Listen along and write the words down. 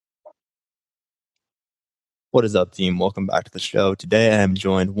What is up, team? Welcome back to the show. Today, I am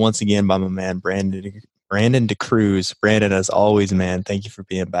joined once again by my man, Brandon DeCruz. Brandon, as always, man, thank you for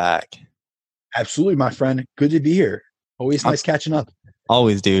being back. Absolutely, my friend. Good to be here. Always I'm nice catching up.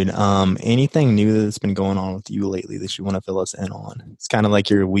 always, dude. Anything new that's been going on with you lately that you want to fill us in on? It's kind of like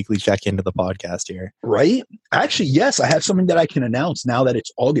your weekly check into the podcast here. Right? Actually, yes, I have something that I can announce now that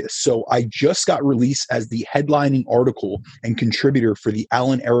it's August. So I just got released as the headlining article and contributor for the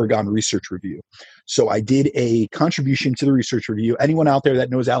Alan Aragon Research Review. So I did a contribution to the research review. Anyone out there that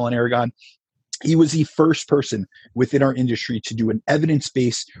knows Alan Aragon, he was the first person within our industry to do an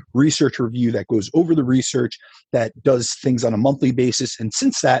evidence-based research review that goes over the research, that does things on a monthly basis. And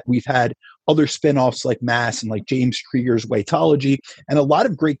since that, we've had other spinoffs like Mass and like James Krieger's Weightology, and a lot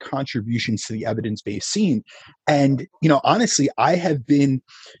of great contributions to the evidence-based scene. And, honestly, I have been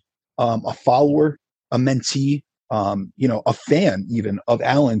a follower, a mentee, a fan even of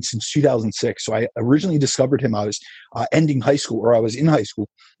Alan since 2006. So I originally discovered him. I was ending high school, or I was in high school.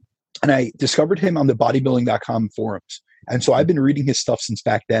 And I discovered him on the bodybuilding.com forums. And so I've been reading his stuff since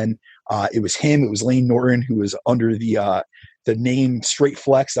back then. It was him. It was Lane Norton, who was under the name Straight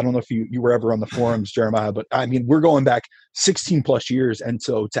Flex. I don't know if you were ever on the forums, Jeremiah, but I mean, we're going back 16 plus years. And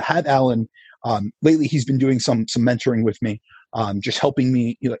so to have Alan, lately he's been doing some mentoring with me, just helping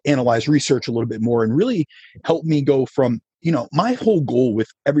me analyze research a little bit more and really help me go from, my whole goal with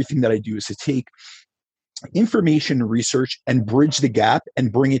everything that I do is to take information and research and bridge the gap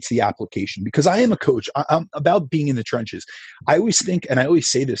and bring it to the application, because I am a coach. I'm about being in the trenches. I always think, and I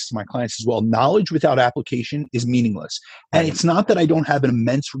always say this to my clients as well, knowledge without application is meaningless. And it's not that I don't have an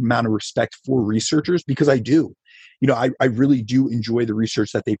immense amount of respect for researchers, because I do. I really do enjoy the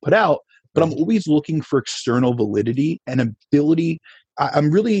research that they put out, but I'm always looking for external validity and ability.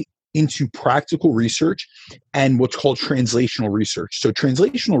 I'm really into practical research and what's called translational research. So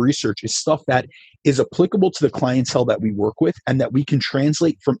translational research is stuff that is applicable to the clientele that we work with and that we can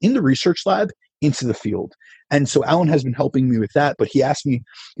translate from in the research lab into the field. And so Alan has been helping me with that, but he asked me,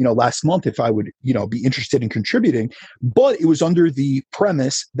 last month if I would, be interested in contributing, but it was under the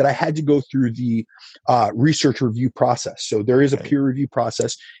premise that I had to go through the research review process. So there is a peer review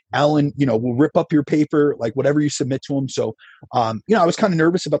process. Alan, will rip up your paper, like whatever you submit to him. So, I was kind of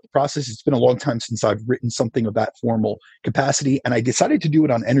nervous about the process. It's been a long time since I've written something of that formal capacity. And I decided to do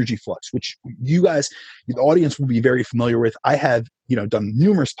it on Energy Flux, which you guys, the audience will be very familiar with. I have, done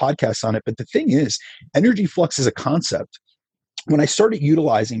numerous podcasts on it. But the thing is, Energy Flux is a concept. When I started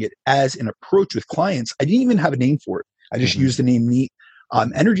utilizing it as an approach with clients, I didn't even have a name for it. I just used the name Neat.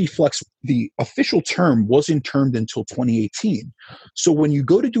 Energy Flux, the official term wasn't termed until 2018. So when you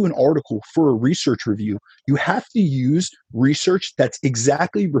go to do an article for a research review, you have to use research that's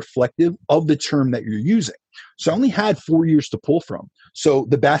exactly reflective of the term that you're using. So I only had 4 years to pull from. So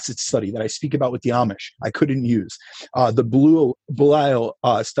the Bassett study that I speak about with the Amish, I couldn't use. The Blue Isle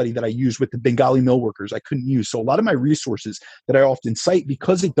study that I used with the Bengali mill workers, I couldn't use. So a lot of my resources that I often cite,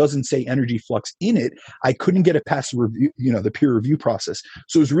 because it doesn't say Energy Flux in it, I couldn't get it past the review, the peer review process.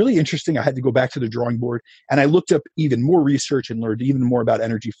 So it was really interesting. I had to go back to the drawing board, and I looked up even more research and learned even more about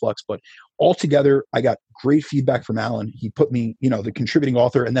Energy Flux. But altogether, I got great feedback from Alan. He put me, the contributing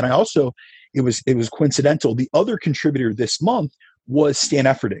author. And then I also, it was coincidental. The other contributor this month was Stan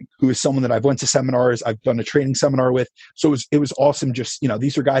Efferding, who is someone that I've went to seminars, I've done a training seminar with. So it was awesome. Just,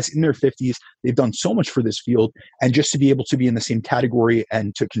 these are guys in their 50s. They've done so much for this field. And just to be able to be in the same category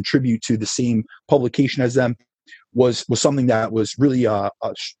and to contribute to the same publication as them was something that was really a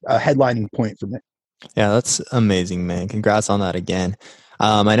headlining point for me. Yeah, that's amazing, man. Congrats on that again.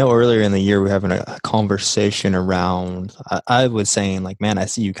 I know earlier in the year we were having a conversation around, I was saying like, man, I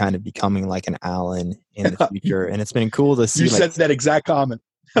see you kind of becoming like an Alan in the future. And it's been cool to see. You said that exact comment.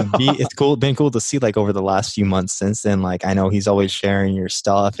 Been cool to see like over the last few months since then. Like, I know he's always sharing your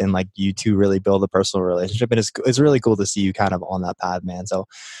stuff, and like you two really build a personal relationship. And it's really cool to see you kind of on that path, man. So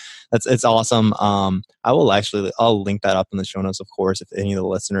it's awesome. I'll link that up in the show notes, of course, if any of the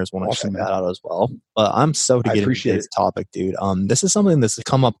listeners want to check that out as well. But I'm so to get into today's topic, dude. This is something that's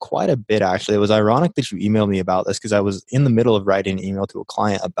come up quite a bit, actually. It was ironic that you emailed me about this, because I was in the middle of writing an email to a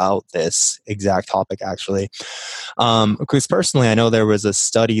client about this exact topic, actually. Because personally, I know there was a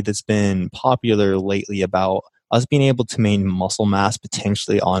study that's been popular lately about us being able to maintain muscle mass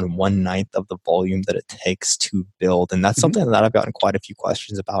potentially on 1/9 of the volume that it takes to build. And that's something that I've gotten quite a few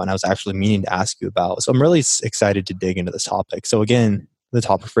questions about, and I was actually meaning to ask you about. So I'm really excited to dig into this topic. So again, the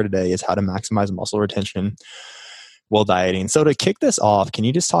topic for today is how to maximize muscle retention while dieting. So to kick this off, can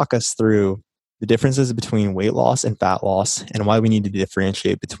you just talk us through the differences between weight loss and fat loss, and why we need to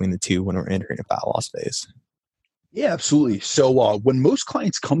differentiate between the two when we're entering a fat loss phase? Yeah, absolutely. So when most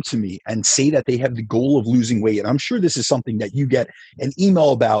clients come to me and say that they have the goal of losing weight, and I'm sure this is something that you get an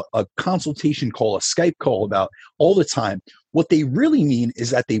email about, a consultation call, a Skype call about all the time, what they really mean is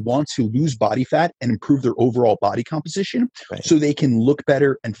that they want to lose body fat and improve their overall body composition Right. so they can look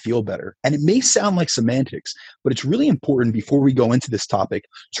better and feel better. And it may sound like semantics, but it's really important before we go into this topic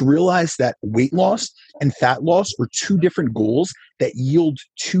to realize that weight loss and fat loss are two different goals that yield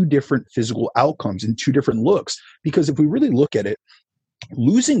two different physical outcomes and two different looks. Because if we really look at it,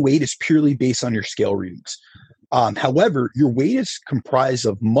 losing weight is purely based on your scale readings. However, your weight is comprised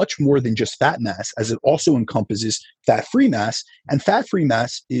of much more than just fat mass, as it also encompasses fat free mass. And fat free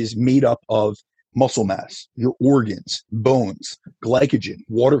mass is made up of muscle mass, your organs, bones, glycogen,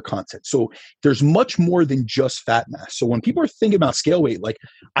 water content. So there's much more than just fat mass. So when people are thinking about scale weight, like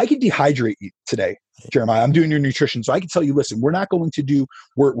I could dehydrate you today, Jeremiah. I'm doing your nutrition. So I can tell you, listen, we're not going to do,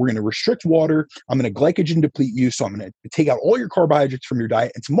 we're going to restrict water. I'm going to glycogen deplete you. So I'm going to take out all your carbohydrates from your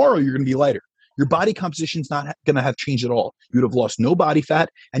diet. And tomorrow you're going to be lighter. Your body composition is not going to have changed at all. You would have lost no body fat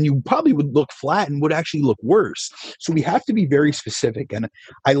and you probably would look flat and would actually look worse. So we have to be very specific. And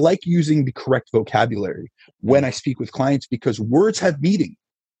I like using the correct vocabulary when I speak with clients because words have meaning.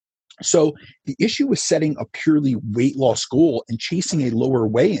 So the issue with setting a purely weight loss goal and chasing a lower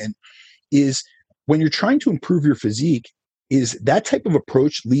weigh-in is when you're trying to improve your physique, is that type of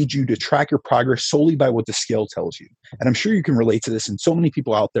approach leads you to track your progress solely by what the scale tells you. And I'm sure you can relate to this, and so many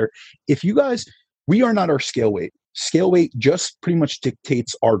people out there. If you guys, we are not our scale weight. Scale weight just pretty much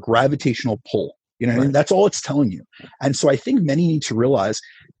dictates our gravitational pull. You know, and that's all it's telling you. And so I think many need to realize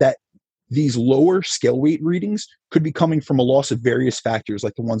that these lower scale weight readings could be coming from a loss of various factors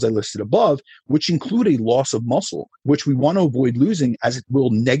like the ones I listed above, which include a loss of muscle, which we want to avoid losing as it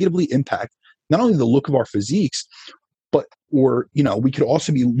will negatively impact not only the look of our physiques, but we could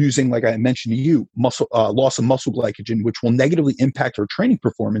also be losing, like I mentioned to you, muscle loss of muscle glycogen, which will negatively impact our training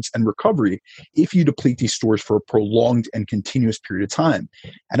performance and recovery if you deplete these stores for a prolonged and continuous period of time.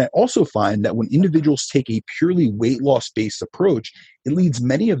 And I also find that when individuals take a purely weight loss based approach, it leads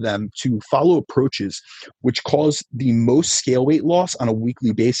many of them to follow approaches which cause the most scale weight loss on a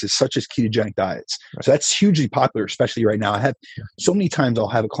weekly basis, such as ketogenic diets. Right. So that's hugely popular, especially right now. I have so many times I'll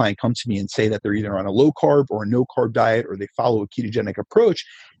have a client come to me and say that they're either on a low carb or a no carb diet, or they follow a ketogenic approach,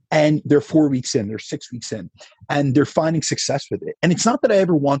 and they're 4 weeks in, they're 6 weeks in, and they're finding success with it. And it's not that I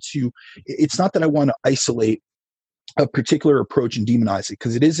want to isolate a particular approach and demonize it,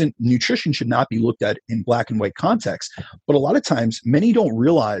 because it isn't, nutrition should not be looked at in black and white context. But a lot of times many don't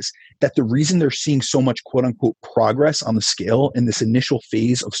realize that the reason they're seeing so much quote unquote progress on the scale in this initial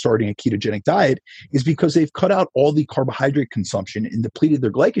phase of starting a ketogenic diet is because they've cut out all the carbohydrate consumption and depleted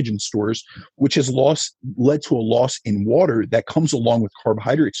their glycogen stores, which has led to a loss in water that comes along with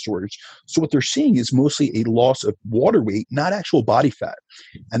carbohydrate storage. So what they're seeing is mostly a loss of water weight, not actual body fat.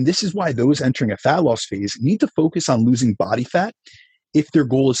 And this is why those entering a fat loss phase need to focus on losing body fat if their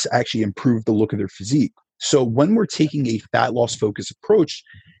goal is to actually improve the look of their physique. So when we're taking a fat loss focused approach,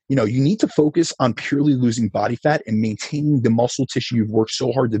 you need to focus on purely losing body fat and maintaining the muscle tissue you've worked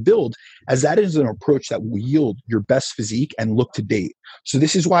so hard to build, as that is an approach that will yield your best physique and look to date. So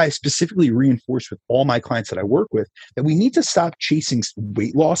this is why I specifically reinforce with all my clients that I work with that we need to stop chasing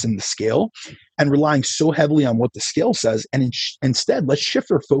weight loss in the scale and relying so heavily on what the scale says. And instead, let's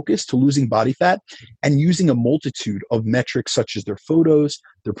shift our focus to losing body fat and using a multitude of metrics such as their photos,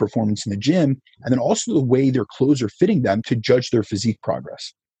 their performance in the gym, and then also the way their clothes are fitting them to judge their physique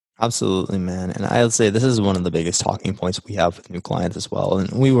progress. Absolutely, man. And I would say this is one of the biggest talking points we have with new clients as well. And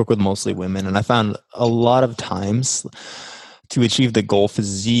we work with mostly women. And I found a lot of times to achieve the goal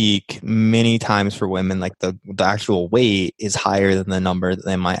physique, many times for women, like the actual weight is higher than the number that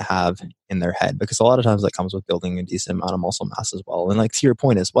they might have in their head. Because a lot of times that comes with building a decent amount of muscle mass as well. And like to your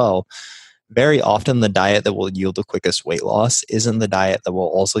point as well, very often the diet that will yield the quickest weight loss isn't the diet that will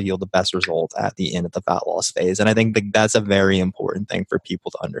also yield the best result at the end of the fat loss phase. And I think that's a very important thing for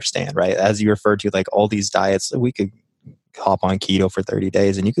people to understand, right? As you referred to, like all these diets, we could hop on keto for 30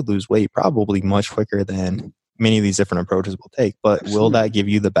 days and you could lose weight probably much quicker than many of these different approaches will take. But Absolutely. Will that give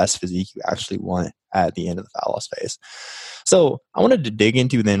you the best physique you actually want at the end of the fat loss phase? So I wanted to dig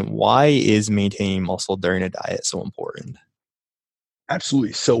into then, why is maintaining muscle during a diet so important?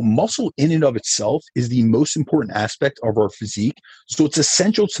 Absolutely. So muscle in and of itself is the most important aspect of our physique. So it's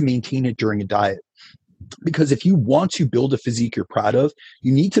essential to maintain it during a diet. Because if you want to build a physique you're proud of,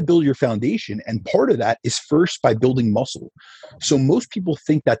 you need to build your foundation. And part of that is first by building muscle. So most people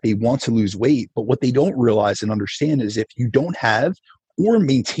think that they want to lose weight, but what they don't realize and understand is if you don't have or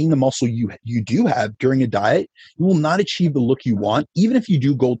maintain the muscle you do have during a diet, you will not achieve the look you want, even if you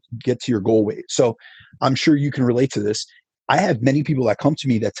do get to your goal weight. So I'm sure you can relate to this. I have many people that come to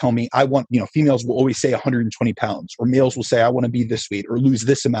me that tell me I want, females will always say 120 pounds, or males will say I want to be this weight or lose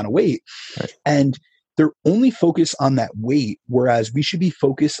this amount of weight. Right. And they're only focused on that weight, whereas we should be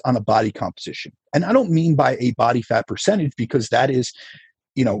focused on a body composition. And I don't mean by a body fat percentage, because that is,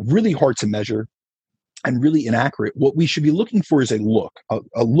 really hard to measure and really inaccurate. What we should be looking for is a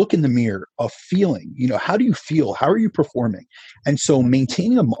look in the mirror, a feeling. How do you feel? How are you performing? And so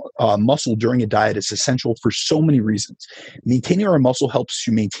maintaining a muscle during a diet is essential for so many reasons. Maintaining our muscle helps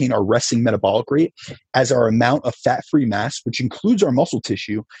to maintain our resting metabolic rate, as our amount of fat-free mass, which includes our muscle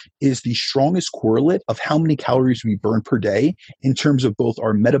tissue, is the strongest correlate of how many calories we burn per day in terms of both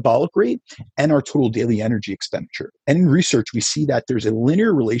our metabolic rate and our total daily energy expenditure. And in research, we see that there's a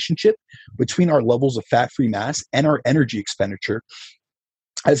linear relationship between our levels of fat-free mass and our energy expenditure.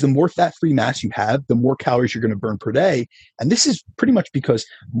 As the more fat-free mass you have, the more calories you're going to burn per day. And this is pretty much because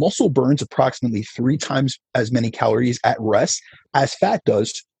muscle burns approximately 3 times as many calories at rest as fat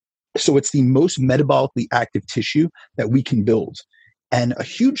does. So it's the most metabolically active tissue that we can build. And a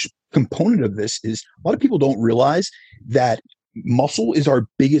huge component of this is a lot of people don't realize that muscle is our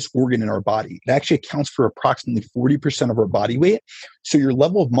biggest organ in our body. It actually accounts for approximately 40% of our body weight. So your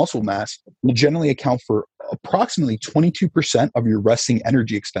level of muscle mass will generally account for approximately 22% of your resting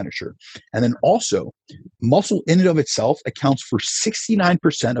energy expenditure. And then also, muscle in and of itself accounts for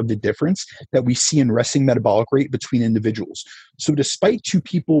 69% of the difference that we see in resting metabolic rate between individuals. So despite two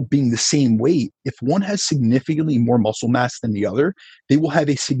people being the same weight, if one has significantly more muscle mass than the other, they will have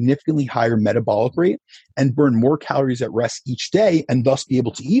a significantly higher metabolic rate and burn more calories at rest each day, and thus be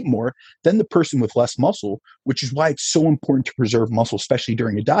able to eat more than the person with less muscle, which is why it's so important to preserve muscle, especially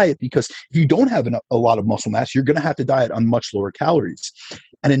during a diet, because if you don't have a lot of muscle mass, you're going to have to diet on much lower calories.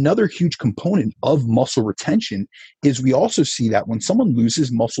 And another huge component of muscle retention is we also see that when someone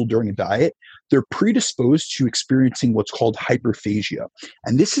loses muscle during a diet, they're predisposed to experiencing what's called hyperphagia.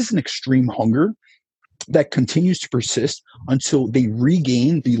 And this is an extreme hunger that continues to persist until they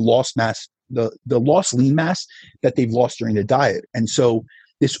regain the lost mass, the lost lean mass that they've lost during the diet. And so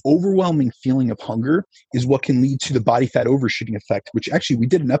this overwhelming feeling of hunger is what can lead to the body fat overshooting effect, which actually we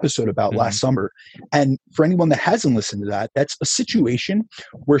did an episode about last summer. And for anyone that hasn't listened to that, that's a situation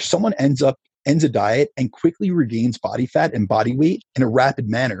where someone ends a diet and quickly regains body fat and body weight in a rapid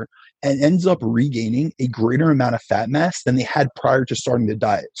manner, and ends up regaining a greater amount of fat mass than they had prior to starting the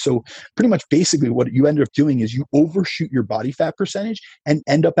diet. So pretty much basically what you end up doing is you overshoot your body fat percentage and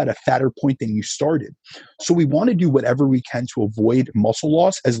end up at a fatter point than you started. So we want to do whatever we can to avoid muscle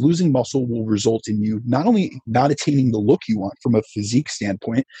loss, as losing muscle will result in you not only not attaining the look you want from a physique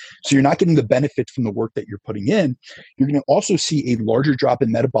standpoint, so you're not getting the benefits from the work that you're putting in, you're going to also see a larger drop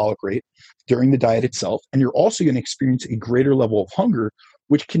in metabolic rate during the diet itself, and you're also going to experience a greater level of hunger,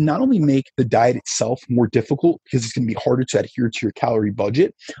 which can not only make the diet itself more difficult because it's going to be harder to adhere to your calorie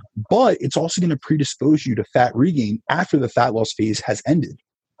budget, but it's also going to predispose you to fat regain after the fat loss phase has ended.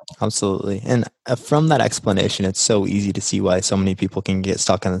 Absolutely. And from that explanation, it's so easy to see why so many people can get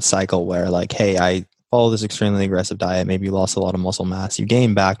stuck in a cycle where, like, hey, I follow this extremely aggressive diet, maybe you lost a lot of muscle mass, you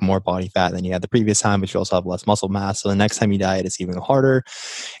gain back more body fat than you had the previous time, but you also have less muscle mass. So the next time you diet, it's even harder.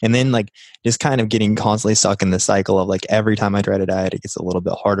 And then, like, just kind of getting constantly stuck in the cycle of, like, every time I try to diet, it gets a little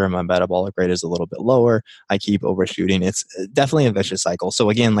bit harder. My metabolic rate is a little bit lower. I keep overshooting. It's definitely a vicious cycle. So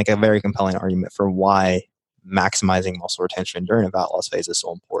again, like, a very compelling argument for why maximizing muscle retention during a fat loss phase is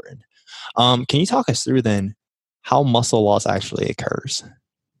so important. Can you talk us through then how muscle loss actually occurs?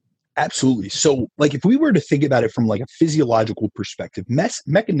 Absolutely. So, like, if we were to think about it from like a physiological perspective,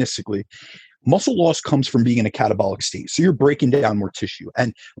 mechanistically, muscle loss comes from being in a catabolic state. So you're breaking down more tissue.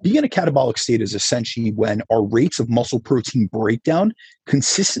 And being in a catabolic state is essentially when our rates of muscle protein breakdown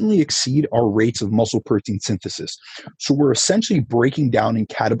consistently exceed our rates of muscle protein synthesis. So we're essentially breaking down and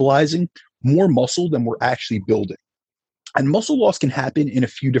catabolizing more muscle than we're actually building. And muscle loss can happen in a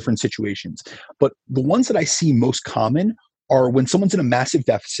few different situations. But the ones that I see most common are when someone's in a massive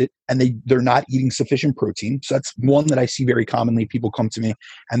deficit and they're not eating sufficient protein. So that's one that I see very commonly. People come to me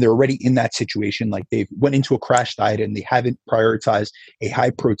and they're already in that situation. Like, they've went into a crash diet and they haven't prioritized a high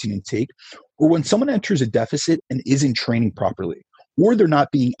protein intake. Or when someone enters a deficit and isn't training properly, or they're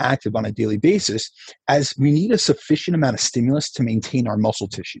not being active on a daily basis, as we need a sufficient amount of stimulus to maintain our muscle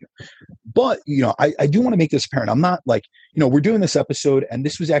tissue. But, I do want to make this apparent. I'm not like, we're doing this episode, and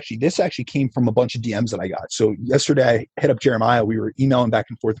this actually came from a bunch of DMs that I got. So yesterday I hit up Jeremiah. We were emailing back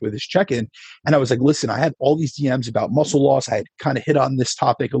and forth with his check-in, and I was like, listen, I had all these DMs about muscle loss. I had kind of hit on this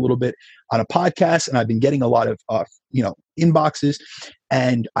topic a little bit on a podcast, and I've been getting a lot of, inboxes.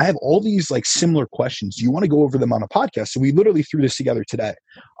 And I have all these like similar questions. Do you want to go over them on a podcast? So we literally threw this together today.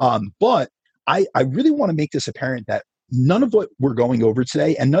 But I really want to make this apparent that none of what we're going over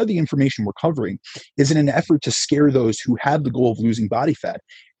today and none of the information we're covering is in an effort to scare those who have the goal of losing body fat,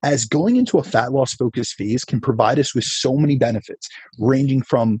 as going into a fat loss focused phase can provide us with so many benefits, ranging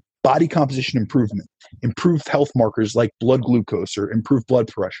from body composition improvement, improved health markers like blood glucose or improved blood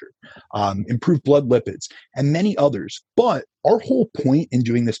pressure, improved blood lipids, and many others. But our whole point in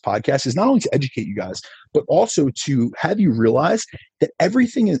doing this podcast is not only to educate you guys, but also to have you realize that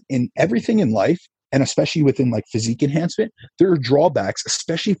everything in life, and especially within like physique enhancement, there are drawbacks,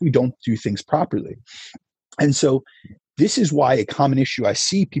 especially if we don't do things properly. And so this is why a common issue I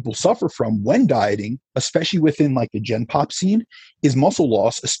see people suffer from when dieting, especially within like the Gen Pop scene, is muscle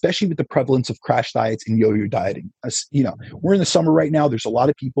loss, especially with the prevalence of crash diets and yo-yo dieting. As, you know, we're in the summer right now. There's a lot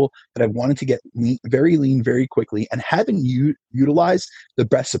of people that have wanted to get lean, very quickly, and haven't utilized the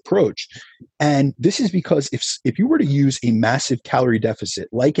best approach. And this is because if you were to use a massive calorie deficit,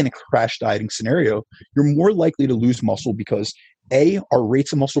 like in a crash dieting scenario, you're more likely to lose muscle because our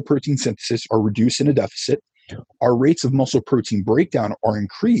rates of muscle protein synthesis are reduced in a deficit. Our rates of muscle protein breakdown are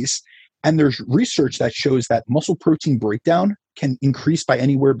increased. And there's research that shows that muscle protein breakdown can increase by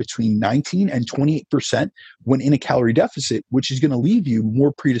anywhere between 19 and 28% when in a calorie deficit, which is going to leave you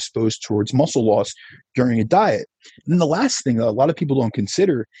more predisposed towards muscle loss during a diet. And then the last thing that a lot of people don't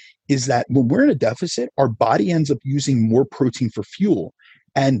consider is that when we're in a deficit, our body ends up using more protein for fuel.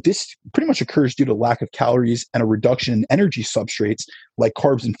 And this pretty much occurs due to lack of calories and a reduction in energy substrates like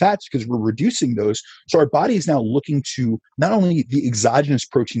carbs and fats, because we're reducing those. So our body is now looking to not only the exogenous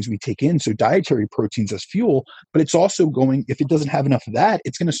proteins we take in, so dietary proteins as fuel, but it's also going, if it doesn't have enough of that,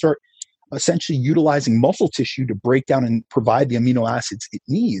 it's going to start essentially utilizing muscle tissue to break down and provide the amino acids it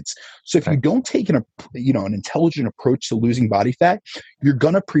needs. So if you don't take an intelligent approach to losing body fat, you're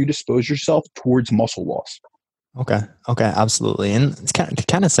going to predispose yourself towards muscle loss. Okay, absolutely. And it's to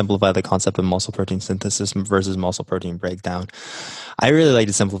kind of simplify the concept of muscle protein synthesis versus muscle protein breakdown, I really like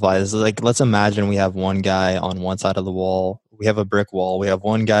to simplify this. Like, let's imagine we have one guy on one side of the wall. We have a brick wall. We have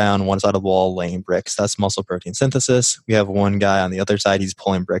one guy on one side of the wall laying bricks. That's muscle protein synthesis. We have one guy on the other side. He's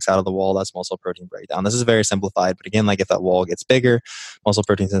pulling bricks out of the wall. That's muscle protein breakdown. This is very simplified. But again, like if that wall gets bigger, muscle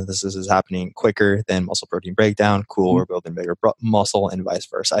protein synthesis is happening quicker than muscle protein breakdown. Cool. We're building bigger muscle and vice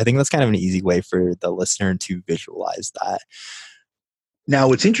versa. I think that's kind of an easy way for the listener to visualize that. Now,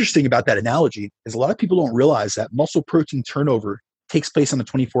 what's interesting about that analogy is a lot of people don't realize that muscle protein turnover takes place on a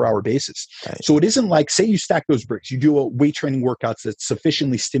 24-hour basis. Right. So it isn't like, say you stack those bricks, you do a weight training workouts that's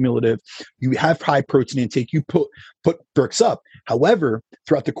sufficiently stimulative, you have high protein intake, you put bricks up. However,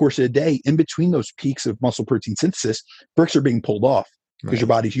 throughout the course of the day, in between those peaks of muscle protein synthesis, bricks are being pulled off because your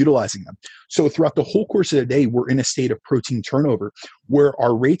body's utilizing them. So throughout the whole course of the day, we're in a state of protein turnover where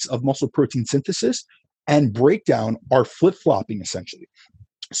our rates of muscle protein synthesis and breakdown are flip-flopping essentially.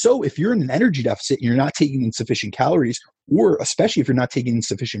 So if you're in an energy deficit and you're not taking in sufficient calories, or especially if you're not taking in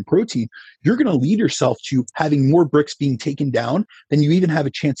sufficient protein, you're going to lead yourself to having more bricks being taken down than you even have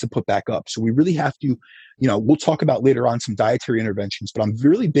a chance to put back up. So we really have to, we'll talk about later on some dietary interventions, but I'm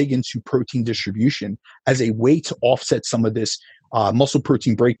really big into protein distribution as a way to offset some of this muscle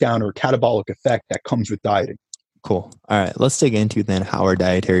protein breakdown or catabolic effect that comes with dieting. Cool. All right. Let's dig into then how our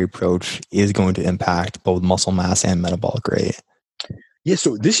dietary approach is going to impact both muscle mass and metabolic rate. Yeah,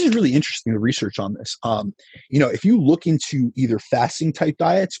 so this is really interesting, the research on this. If you look into either fasting type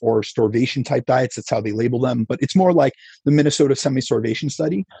diets or starvation type diets, that's how they label them, but it's more like the Minnesota semi-starvation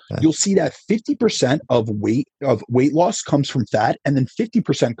study. Okay. You'll see that 50% of weight loss comes from fat, and then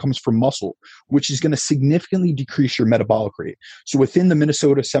 50% comes from muscle, which is going to significantly decrease your metabolic rate. So within the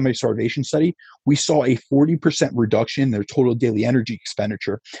Minnesota semi-starvation study, we saw a 40% reduction in their total daily energy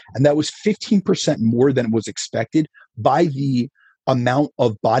expenditure, and that was 15% more than was expected by the amount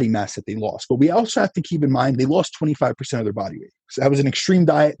of body mass that they lost. But we also have to keep in mind they lost 25% of their body weight. So that was an extreme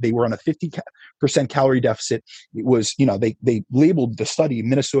diet. They were on a 50% calorie deficit. It was, they labeled the study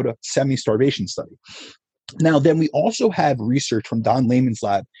Minnesota semi-starvation study. Now, then we also have research from Don Layman's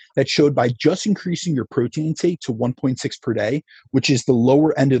lab that showed by just increasing your protein intake to 1.6 per day, which is the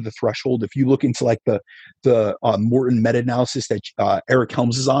lower end of the threshold. If you look into like the Morton meta-analysis that Eric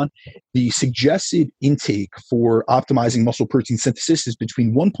Helms is on, the suggested intake for optimizing muscle protein synthesis is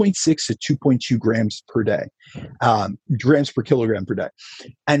between 1.6 to 2.2 grams per day, grams per kilogram per day.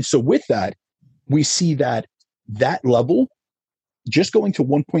 And so with that, we see that level, just going to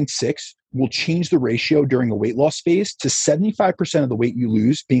 1.6 will change the ratio during a weight loss phase to 75% of the weight you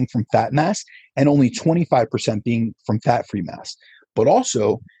lose being from fat mass and only 25% being from fat-free mass. But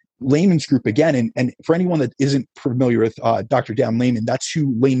also, Layman's group again, and for anyone that isn't familiar with Dr. Dan Layman, that's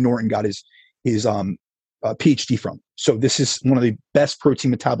who Lane Norton got his PhD from. So this is one of the best protein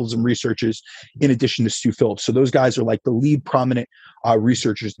metabolism researchers in addition to Stu Phillips. So those guys are like the lead prominent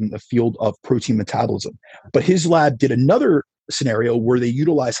researchers in the field of protein metabolism. But his lab did another scenario where they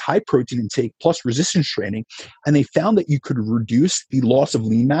utilized high protein intake plus resistance training, and they found that you could reduce the loss of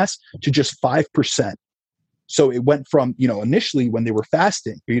lean mass to just 5%. So it went from, initially when they were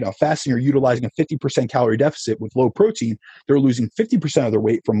fasting or utilizing a 50% calorie deficit with low protein, they were losing 50% of their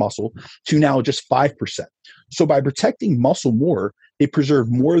weight from muscle to now just 5%. So by protecting muscle more, they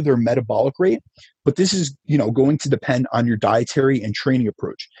preserve more of their metabolic rate. But this is, going to depend on your dietary and training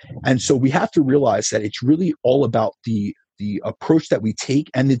approach. And so we have to realize that it's really all about the approach that we take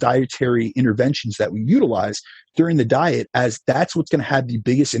and the dietary interventions that we utilize during the diet, as that's what's going to have the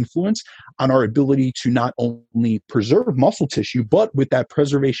biggest influence on our ability to not only preserve muscle tissue, but with that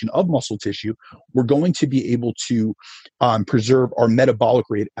preservation of muscle tissue, we're going to be able to preserve our metabolic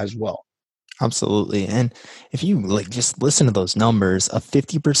rate as well. Absolutely. And if you just listen to those numbers, a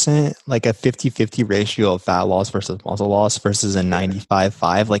 50%, like a 50-50 ratio of fat loss versus muscle loss versus a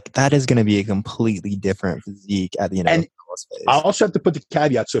 95-5, like that is going to be a completely different physique at the end of the phase. I also have to put the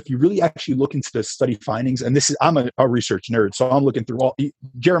caveat. So if you really actually look into the study findings, and I'm a research nerd, so I'm looking through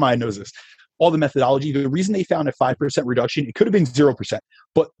Jeremiah knows this, all the methodology. The reason they found a 5% reduction, it could have been 0%.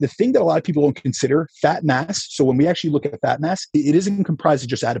 But the thing that a lot of people don't consider, fat mass. So when we actually look at fat mass, it isn't comprised of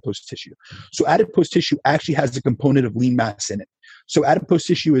just adipose tissue. So adipose tissue actually has a component of lean mass in it. So adipose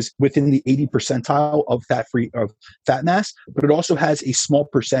tissue is within the 80 percentile of fat mass, but it also has a small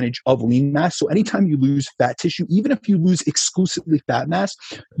percentage of lean mass. So anytime you lose fat tissue, even if you lose exclusively fat mass,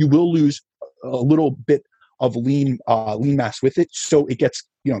 you will lose a little bit of lean mass with it. So it gets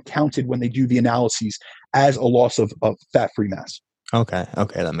counted when they do the analyses as a loss of fat-free mass. Okay,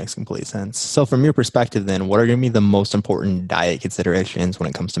 that makes complete sense. So from your perspective then, what are going to be the most important diet considerations when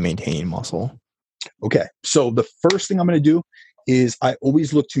it comes to maintaining muscle? Okay, so the first thing I'm going to do is I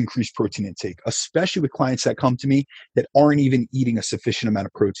always look to increase protein intake, especially with clients that come to me that aren't even eating a sufficient amount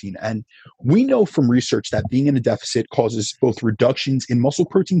of protein. And we know from research that being in a deficit causes both reductions in muscle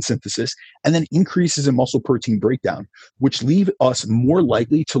protein synthesis and then increases in muscle protein breakdown, which leave us more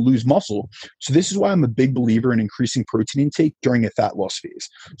likely to lose muscle. So this is why I'm a big believer in increasing protein intake during a fat loss phase.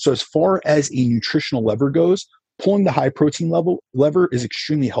 So as far as a nutritional lever goes, pulling the high protein lever is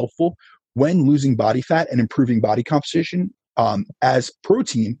extremely helpful when losing body fat and improving body composition, as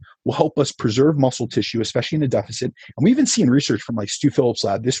protein will help us preserve muscle tissue, especially in a deficit. And we even see in research from like Stu Phillips'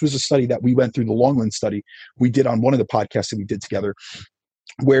 lab, this was a study that we went through, the Longland study we did on one of the podcasts that we did together,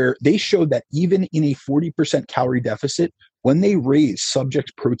 where they showed that even in a 40% calorie deficit, when they raised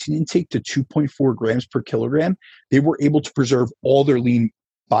subject protein intake to 2.4 grams per kilogram, they were able to preserve all their lean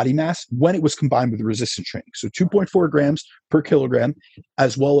body mass when it was combined with resistance training. So 2.4 grams per kilogram,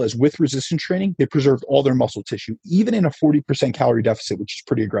 as well as with resistance training, they preserved all their muscle tissue, even in a 40% calorie deficit, which is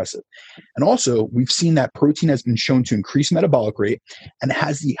pretty aggressive. And also, we've seen that protein has been shown to increase metabolic rate and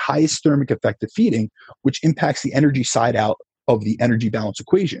has the highest thermic effect of feeding, which impacts the energy side out of the energy balance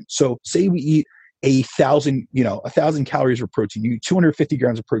equation. So say we eat 1,000 calories of protein, you eat 250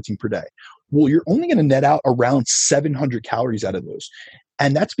 grams of protein per day. Well, you're only going to net out around 700 calories out of those.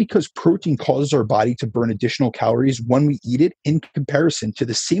 And that's because protein causes our body to burn additional calories when we eat it in comparison to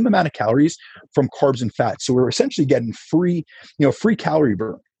the same amount of calories from carbs and fats. So we're essentially getting free calorie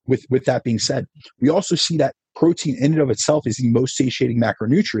burn. With that being said, we also see that protein in and of itself is the most satiating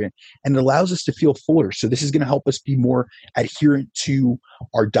macronutrient, and it allows us to feel fuller. So this is going to help us be more adherent to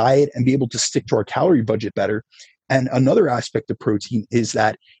our diet and be able to stick to our calorie budget better. And another aspect of protein is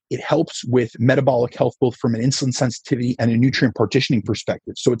that it helps with metabolic health, both from an insulin sensitivity and a nutrient partitioning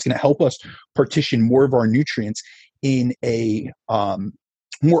perspective. So it's going to help us partition more of our nutrients in a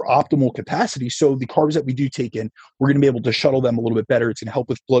more optimal capacity. So the carbs that we do take in, we're going to be able to shuttle them a little bit better. It's going to help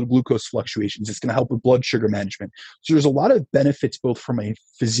with blood glucose fluctuations. It's going to help with blood sugar management. So there's a lot of benefits, both from a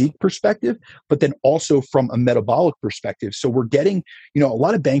physique perspective, but then also from a metabolic perspective. So we're getting, a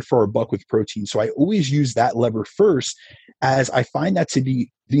lot of bang for our buck with protein. So I always use that lever first, as I find that to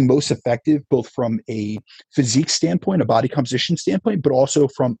be the most effective, both from a physique standpoint, a body composition standpoint, but also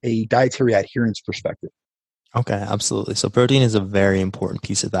from a dietary adherence perspective. Okay, absolutely. So protein is a very important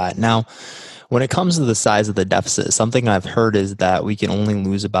piece of that. Now, when it comes to the size of the deficit, something I've heard is that we can only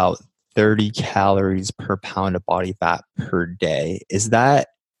lose about 30 calories per pound of body fat per day. Is that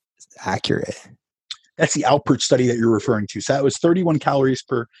accurate? That's the Alpert study that you're referring to. So that was 31 calories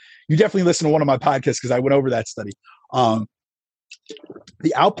per. You definitely listen to one of my podcasts because I went over that study.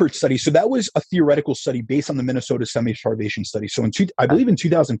 the Alpert study, so that was a theoretical study based on the Minnesota semi-starvation study. So I believe in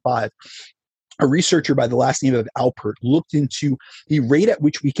 2005, a researcher by the last name of Alpert looked into the rate at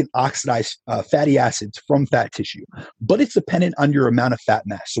which we can oxidize fatty acids from fat tissue, but it's dependent on your amount of fat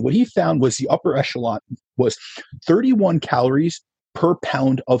mass. So what he found was the upper echelon was 31 calories per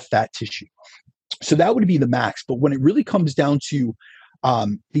pound of fat tissue. So that would be the max. But when it really comes down to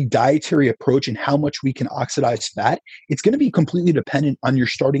the dietary approach and how much we can oxidize fat, it's going to be completely dependent on your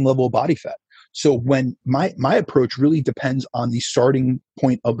starting level of body fat. So when my approach really depends on the starting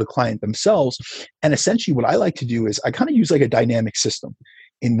point of the client themselves. And essentially what I like to do is I kind of use like a dynamic system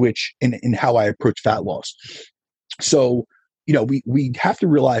in which, in how I approach fat loss. So, we have to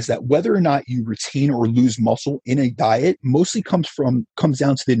realize that whether or not you retain or lose muscle in a diet mostly comes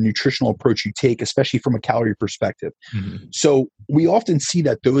down to the nutritional approach you take, especially from a calorie perspective. Mm-hmm. So we often see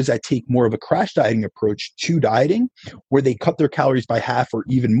that those that take more of a crash dieting approach to dieting, where they cut their calories by half or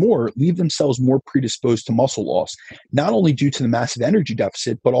even more, leave themselves more predisposed to muscle loss, not only due to the massive energy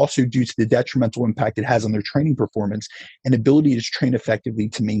deficit, but also due to the detrimental impact it has on their training performance and ability to train effectively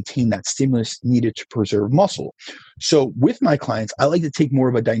to maintain that stimulus needed to preserve muscle. So with my clients, I like to take more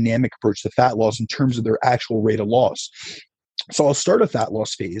of a dynamic approach to fat loss in terms of their actual rate of loss. So I'll start a fat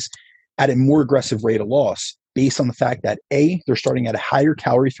loss phase at a more aggressive rate of loss based on the fact that A, they're starting at a higher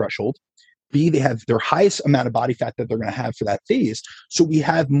calorie threshold. B, they have their highest amount of body fat that they're going to have for that phase. So we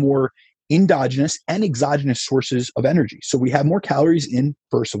have more endogenous and exogenous sources of energy. So we have more calories in,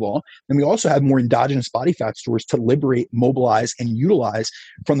 first of all, and we also have more endogenous body fat stores to liberate, mobilize, and utilize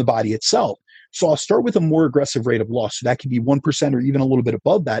from the body itself. So I'll start with a more aggressive rate of loss. So that could be 1% or even a little bit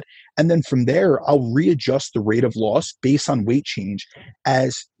above that. And then from there, I'll readjust the rate of loss based on weight change.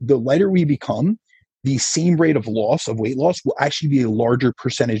 As the lighter we become, the same rate of loss, of weight loss, will actually be a larger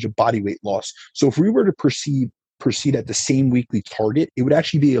percentage of body weight loss. So if we were to proceed at the same weekly target, it would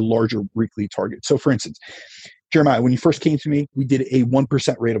actually be a larger weekly target. So for instance, Jeremiah, when you first came to me, we did a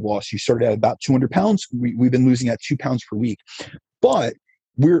 1% rate of loss. You started at about 200 pounds. We've been losing at 2 pounds per week. But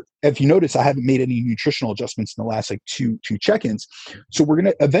if you notice, I haven't made any nutritional adjustments in the last two check-ins. So we're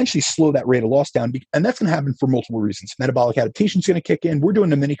going to eventually slow that rate of loss down. And that's going to happen for multiple reasons. Metabolic adaptation is going to kick in. We're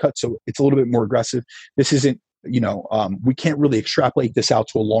doing a mini cut, so it's a little bit more aggressive. This isn't, we can't really extrapolate this out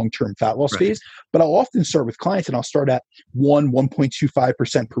to a long-term fat loss phase, but I'll often start with clients and I'll start at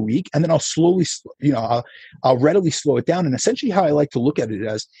 1.25% per week. And then I'll slowly, I'll readily slow it down. And essentially how I like to look at it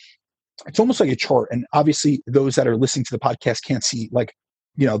as, it's almost like a chart. And obviously those that are listening to the podcast can't see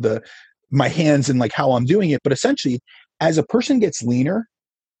my hands and like how I'm doing it. But essentially, as a person gets leaner,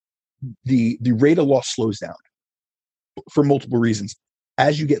 the rate of loss slows down for multiple reasons.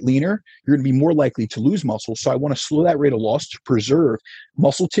 As you get leaner, you're going to be more likely to lose muscle. So I want to slow that rate of loss to preserve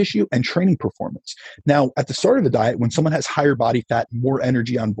muscle tissue and training performance. Now, at the start of a diet, when someone has higher body fat, more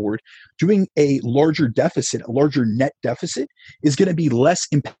energy on board, doing a larger deficit, a larger net deficit, is going to be less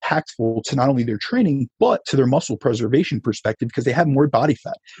impactful to not only their training, but to their muscle preservation perspective because they have more body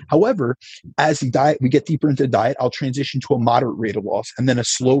fat. However, as we get deeper into the diet, I'll transition to a moderate rate of loss and then a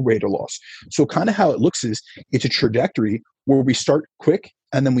slow rate of loss. So kind of how it looks is it's a trajectory where we start quick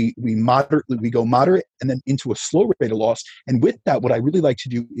and then we go moderate and then into a slow rate of loss. And with that, what I really like to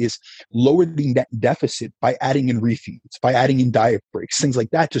do is lower the net deficit by adding in refeeds, by adding in diet breaks, things like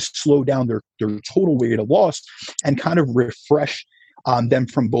that to slow down their total rate of loss and kind of refresh them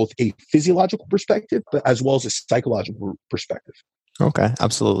from both a physiological perspective, but as well as a psychological perspective. Okay,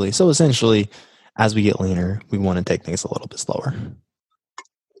 absolutely. So essentially, as we get leaner, we want to take things a little bit slower.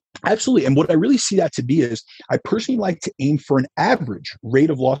 Absolutely. And what I really see that to be is I personally like to aim for an average rate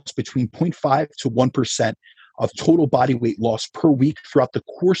of loss between 0.5 to 1% of total body weight loss per week throughout the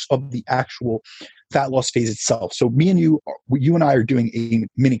course of the actual fat loss phase itself. So me and you and I are doing a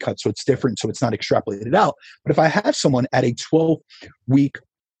mini cut, so it's different, so it's not extrapolated out. But if I have someone at a 12-week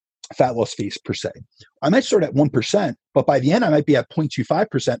fat loss phase per se, I might start at 1%, but by the end I might be at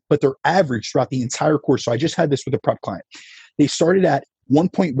 0.25%, but they're average throughout the entire course. So I just had this with a prep client. They started at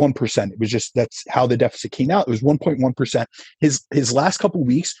 1.1%. It was just, that's how the deficit came out. It was 1.1%. His last couple of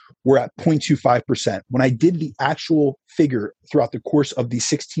weeks were at 0.25%. When I did the actual figure throughout the course of the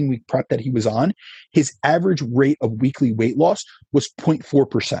 16-week prep that he was on, his average rate of weekly weight loss was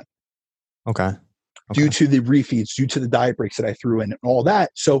 0.4%. Okay. Due to the refeeds, due to the diet breaks that I threw in and all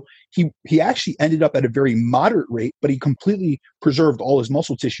that. So he actually ended up at a very moderate rate, but he completely preserved all his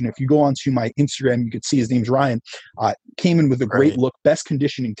muscle tissue. And if you go onto my Instagram, you could see his name's Ryan, came in with a great look, best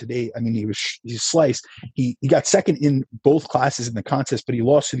conditioning today. I mean, he's sliced. He got second in both classes in the contest, but he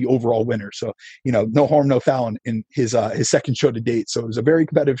lost to the overall winner. So, no harm, no foul in his second show to date. So it was a very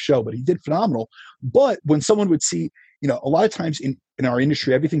competitive show, but he did phenomenal. But when someone would see a lot of times in our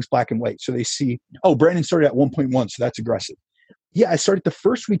industry, everything's black and white. So they see, oh, Brandon started at 1.1, so that's aggressive. Yeah, I started the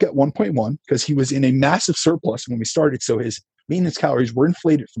first week at 1.1 because he was in a massive surplus when we started. So his maintenance calories were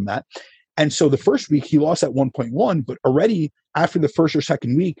inflated from that. And so the first week he lost at 1.1, but already after the first or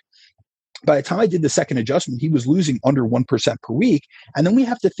second week, by the time I did the second adjustment, he was losing under 1% per week. And then we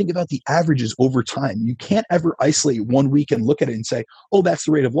have to think about the averages over time. You can't ever isolate 1 week and look at it and say, oh, that's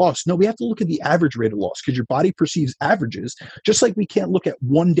the rate of loss. No, we have to look at the average rate of loss because your body perceives averages, just like we can't look at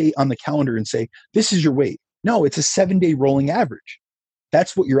one day on the calendar and say, this is your weight. No, it's a 7-day rolling average.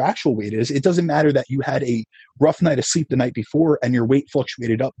 That's what your actual weight is. It doesn't matter that you had a rough night of sleep the night before and your weight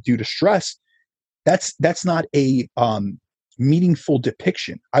fluctuated up due to stress. That's not a meaningful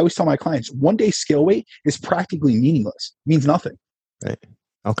depiction. I always tell my clients, 1 day scale weight is practically meaningless. It means nothing. Right.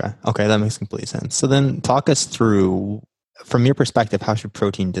 Okay. That makes complete sense. So then talk us through, from your perspective, how should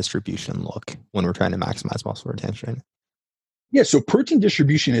protein distribution look when we're trying to maximize muscle retention? Yeah, so protein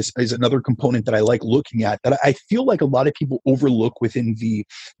distribution is another component that I like looking at that I feel like a lot of people overlook within the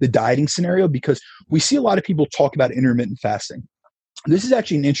dieting scenario, because we see a lot of people talk about intermittent fasting. This is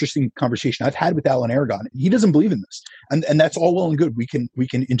actually an interesting conversation I've had with Alan Aragon. He doesn't believe in this. And that's all well and good. We can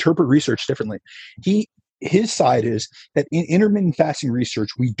interpret research differently. His side is that in intermittent fasting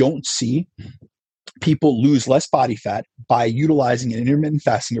research, we don't see people lose less body fat by utilizing an intermittent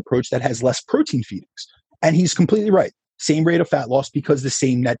fasting approach that has less protein feedings. And he's completely right. Same rate of fat loss because the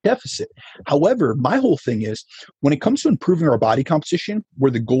same net deficit. However, my whole thing is when it comes to improving our body composition, where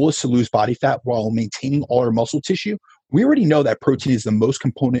the goal is to lose body fat while maintaining all our muscle tissue, we already know that protein is the most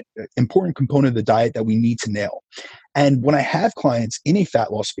important component of the diet that we need to nail. And when I have clients in a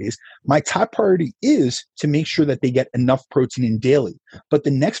fat loss phase, my top priority is to make sure that they get enough protein in daily. But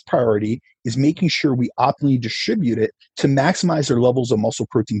the next priority is making sure we optimally distribute it to maximize their levels of muscle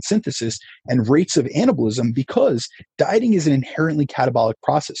protein synthesis and rates of anabolism, because dieting is an inherently catabolic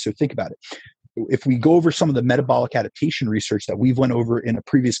process. So think about it. If we go over some of the metabolic adaptation research that we've went over in a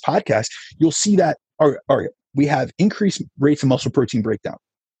previous podcast, you'll see that we have increased rates of muscle protein breakdown.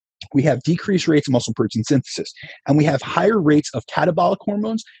 We have decreased rates of muscle protein synthesis, and we have higher rates of catabolic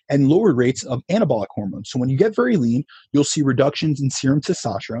hormones and lower rates of anabolic hormones. So when you get very lean, you'll see reductions in serum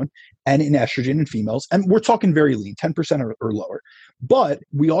testosterone and in estrogen in females. And we're talking very lean, 10% or lower. But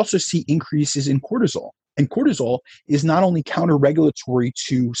we also see increases in cortisol. And cortisol is not only counter-regulatory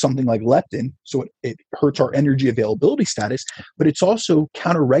to something like leptin, so it hurts our energy availability status, but it's also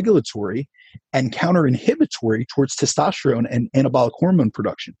counter-regulatory and counter-inhibitory towards testosterone and anabolic hormone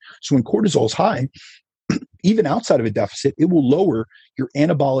production. So when cortisol is high, even outside of a deficit, it will lower your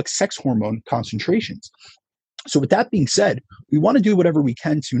anabolic sex hormone concentrations. So with that being said, we want to do whatever we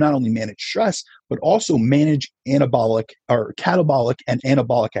can to not only manage stress, but also manage anabolic or catabolic and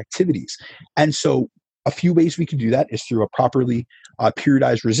anabolic activities. And so a few ways we can do that is through a properly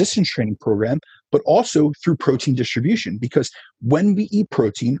periodized resistance training program, but also through protein distribution. Because when we eat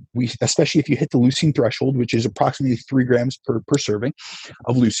protein, especially if you hit the leucine threshold, which is approximately 3 grams per serving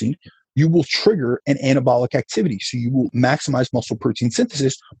of leucine, you will trigger an anabolic activity. So you will maximize muscle protein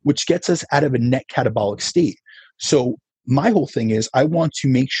synthesis, which gets us out of a net catabolic state. So my whole thing is I want to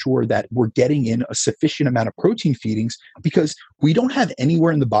make sure that we're getting in a sufficient amount of protein feedings, because we don't have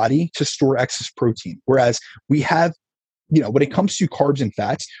anywhere in the body to store excess protein. Whereas we have, when it comes to carbs and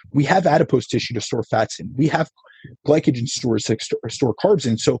fats, we have adipose tissue to store fats in. We have glycogen stores to store carbs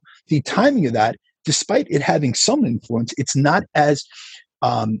in. So the timing of that, despite it having some influence, it's not as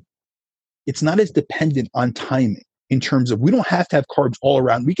dependent on timing. In terms of, we don't have to have carbs all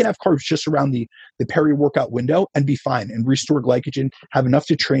around. We can have carbs just around the peri-workout window and be fine and restore glycogen, have enough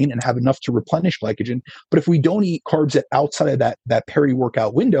to train and have enough to replenish glycogen. But if we don't eat carbs outside of that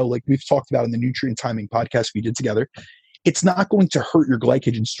peri-workout window, like we've talked about in the nutrient timing podcast we did together, it's not going to hurt your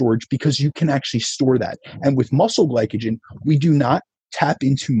glycogen storage because you can actually store that. And with muscle glycogen, we do not tap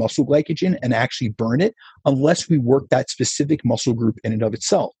into muscle glycogen and actually burn it unless we work that specific muscle group in and of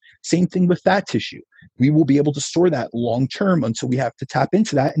itself. Same thing with fat tissue. We will be able to store that long term until we have to tap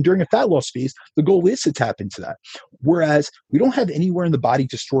into that. And during a fat loss phase, the goal is to tap into that. Whereas we don't have anywhere in the body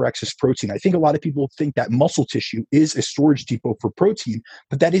to store excess protein. I think a lot of people think that muscle tissue is a storage depot for protein,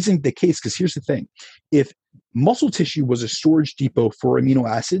 but that isn't the case, because here's the thing. If muscle tissue was a storage depot for amino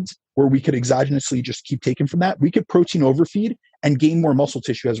acids, where we could exogenously just keep taking from that, we could protein overfeed and gain more muscle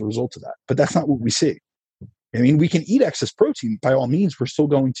tissue as a result of that. But that's not what we see. I mean, we can eat excess protein by all means. We're still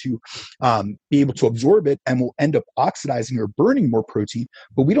going to be able to absorb it, and we'll end up oxidizing or burning more protein,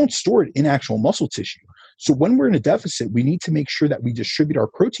 but we don't store it in actual muscle tissue. So when we're in a deficit, we need to make sure that we distribute our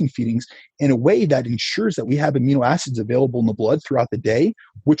protein feedings in a way that ensures that we have amino acids available in the blood throughout the day,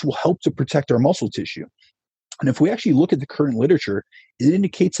 which will help to protect our muscle tissue. And if we actually look at the current literature, it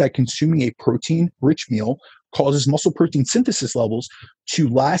indicates that consuming a protein-rich meal causes muscle protein synthesis levels to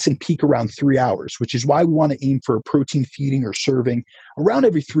last and peak around 3 hours, which is why we want to aim for a protein feeding or serving around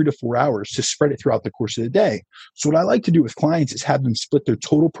every 3 to 4 hours to spread it throughout the course of the day. So what I like to do with clients is have them split their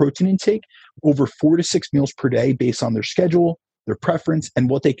total protein intake over 4 to 6 meals per day based on their schedule, their preference, and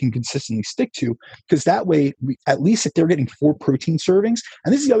what they can consistently stick to. Because that way, at least if they're getting 4 protein servings,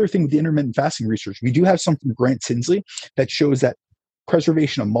 and this is the other thing with the intermittent fasting research, we do have some from Grant Tinsley that shows that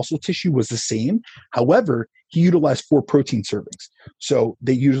preservation of muscle tissue was the same. However, he utilized 4 protein servings. So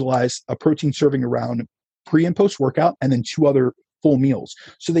they utilized a protein serving around pre and post workout, and then 2 other full meals.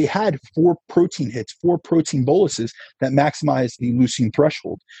 So they had 4 protein hits, 4 protein boluses that maximize the leucine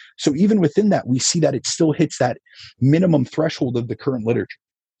threshold. So even within that, we see that it still hits that minimum threshold of the current literature.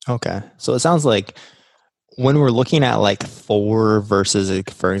 Okay. So it sounds like when we're looking at like 4 versus, like,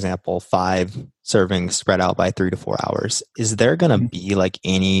 for example, 5 servings spread out by 3 to 4 hours, is there going to be like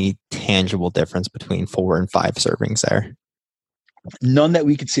any tangible difference between 4 and 5 servings there? None that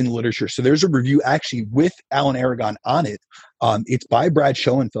we could see in the literature. So there's a review actually with Alan Aragon on it. It's by Brad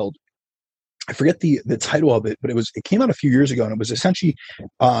Schoenfeld. I forget the title of it, but it came out a few years ago, and it was essentially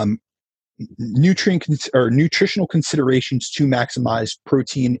nutritional considerations to maximize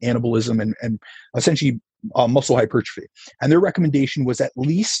protein anabolism and essentially muscle hypertrophy. And their recommendation was at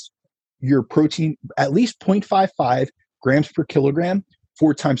least your protein, at least 0.55 grams per kilogram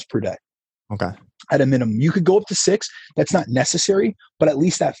 4 times per day. Okay. At a minimum. You could go up to 6. That's not necessary, but at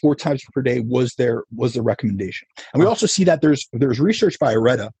least that 4 times per day was the recommendation. And we also see that there's research by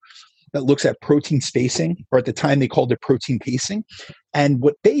Areta that looks at protein spacing, or at the time they called it protein pacing. And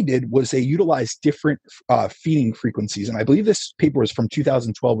what they did was they utilized different feeding frequencies. And I believe this paper was from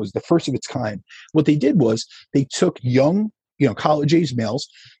 2012, was the first of its kind. What they did was they took young, college-age males,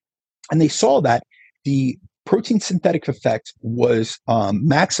 and they saw that the protein synthetic effect was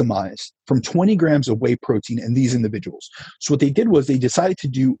maximized from 20 grams of whey protein in these individuals. So what they did was they decided to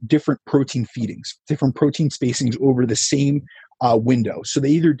do different protein feedings, different protein spacings over the same window. So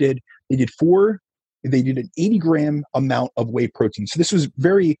they did an 80 gram amount of whey protein. So this was a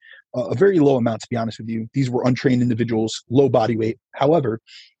very low amount, to be honest with you. These were untrained individuals, low body weight. However,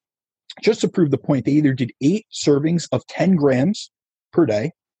 just to prove the point, they either did 8 servings of 10 grams per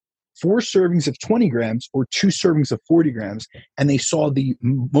day, 4 servings of 20 grams, or 2 servings of 40 grams. And they saw the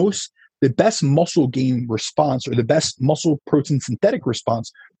best muscle gain response, or the best muscle protein synthetic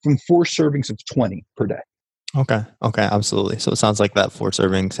response, from 4 servings of 20 per day. Okay, absolutely. So it sounds like that 4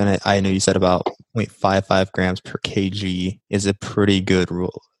 servings, and I know you said about 0.55 grams per kg is a pretty good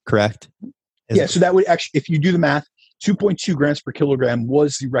rule, correct? So that would actually, if you do the math, 2.2 grams per kilogram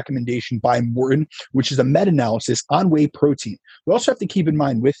was the recommendation by Morton, which is a meta-analysis on whey protein. We also have to keep in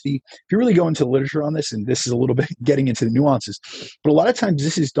mind if you really go into the literature on this, and this is a little bit getting into the nuances, but a lot of times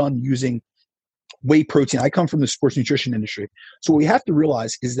this is done using whey protein. I come from the sports nutrition industry. So what we have to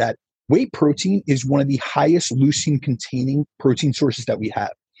realize is that whey protein is one of the highest leucine containing protein sources that we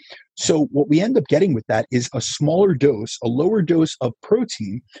have. So what we end up getting with that is a smaller dose, a lower dose of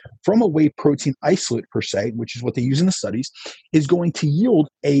protein from a whey protein isolate per se, which is what they use in the studies, is going to yield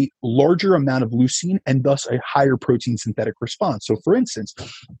a larger amount of leucine and thus a higher protein synthetic response. So for instance,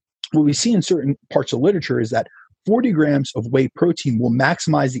 what we see in certain parts of literature is that 40 grams of whey protein will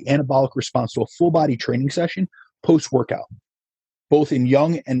maximize the anabolic response to a full body training session post-workout, both in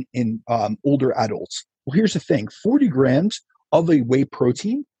young and in older adults. Well, here's the thing. 40 grams of a whey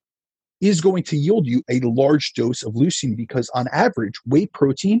protein is going to yield you a large dose of leucine, because on average, whey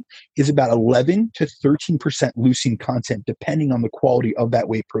protein is about 11 to 13% leucine content, depending on the quality of that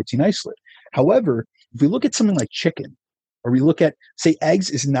whey protein isolate. However, if we look at something like chicken, or we look at, say, eggs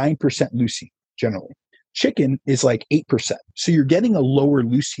is 9% leucine generally. Chicken is like 8%. So you're getting a lower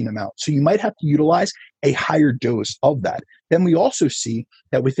leucine amount. So you might have to utilize a higher dose of that. Then we also see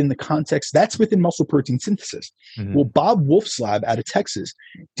that within the context, that's within muscle protein synthesis. Mm-hmm. Well, Bob Wolf's lab out of Texas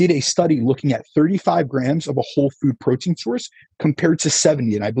did a study looking at 35 grams of a whole food protein source compared to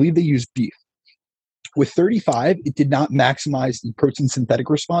 70. And I believe they used beef. With 35, it did not maximize the protein synthetic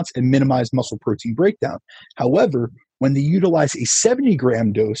response and minimize muscle protein breakdown. However, when they utilize a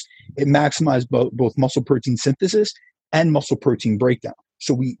 70-gram dose, it maximized both muscle protein synthesis and muscle protein breakdown.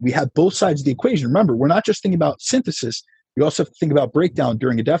 So we have both sides of the equation. Remember, we're not just thinking about synthesis. We also have to think about breakdown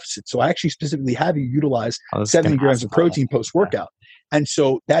during a deficit. So I actually specifically have you utilize 70 grams of protein post-workout. And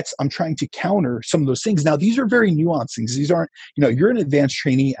so I'm trying to counter some of those things. Now, these are very nuanced things. These aren't, you're an advanced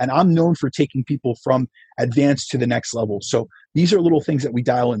trainee, and I'm known for taking people from advanced to the next level. So these are little things that we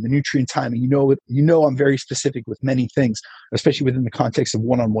dial in, the nutrient timing. I'm very specific with many things, especially within the context of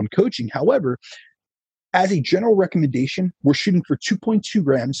one-on-one coaching. However, as a general recommendation, we're shooting for 2.2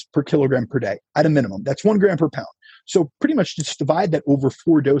 grams per kilogram per day at a minimum. That's 1 gram per pound. So pretty much just divide that over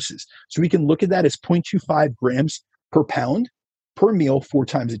 4 doses. So we can look at that as 0.25 grams per pound per meal 4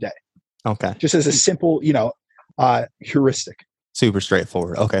 times a day. Okay. Just as a simple, heuristic. Super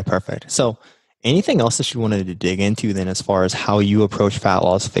straightforward. Okay, perfect. So anything else that you wanted to dig into then as far as how you approach fat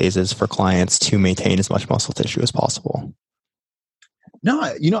loss phases for clients to maintain as much muscle tissue as possible? No,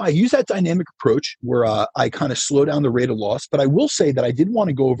 I use that dynamic approach where I kind of slow down the rate of loss. But I will say that I did want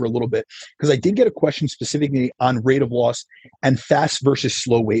to go over a little bit because I did get a question specifically on rate of loss and fast versus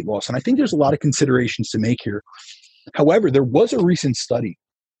slow weight loss. And I think there's a lot of considerations to make here. However, there was a recent study,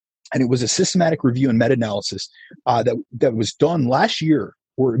 and it was a systematic review and meta-analysis that was done last year,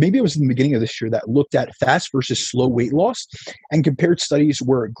 or maybe it was in the beginning of this year, that looked at fast versus slow weight loss and compared studies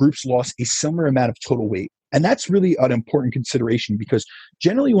where groups lost a similar amount of total weight. And that's really an important consideration because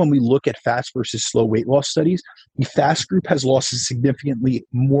generally when we look at fast versus slow weight loss studies, the fast group has lost a significantly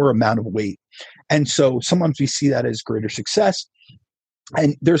more amount of weight. And so sometimes we see that as greater success.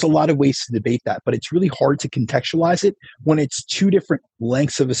 And there's a lot of ways to debate that, but it's really hard to contextualize it when it's 2 different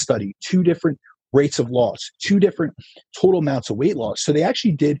lengths of a study, 2 different rates of loss, 2 different total amounts of weight loss. So they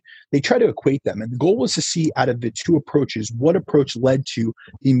tried to equate them. And the goal was to see out of the 2 approaches, what approach led to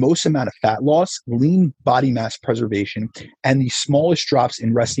the most amount of fat loss, lean body mass preservation, and the smallest drops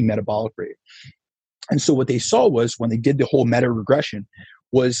in resting metabolic rate. And so what they saw was when they did the whole meta regression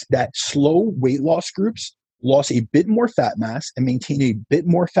was that slow weight loss groups lost a bit more fat mass and maintained a bit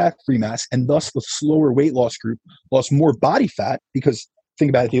more fat-free mass, and thus the slower weight loss group lost more body fat because think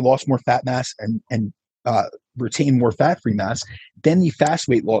about it, they lost more fat mass and retained more fat-free mass than the fast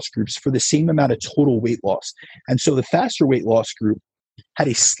weight loss groups for the same amount of total weight loss. And so the faster weight loss group had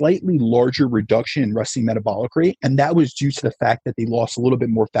a slightly larger reduction in resting metabolic rate, and that was due to the fact that they lost a little bit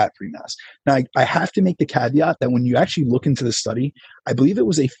more fat-free mass. Now, I have to make the caveat that when you actually look into the study, I believe it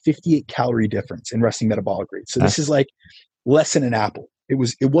was a 58 calorie difference in resting metabolic rate. So this is like less than an apple.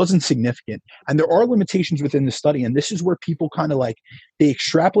 It wasn't significant. And there are limitations within the study. And this is where people kind of they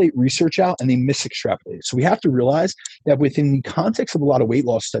extrapolate research out and they misextrapolate it. So we have to realize that within the context of a lot of weight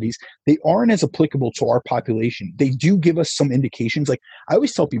loss studies, they aren't as applicable to our population. They do give us some indications. Like I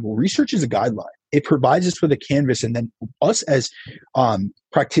always tell people, research is a guideline. It provides us with a canvas. And then us as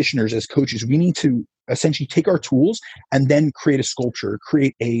practitioners, as coaches, we need to essentially take our tools and then create a sculpture,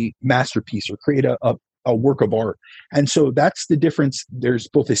 create a masterpiece, or create a work of art. And so that's the difference. There's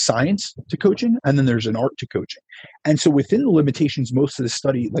both a science to coaching and then there's an art to coaching. And so within the limitations, most of the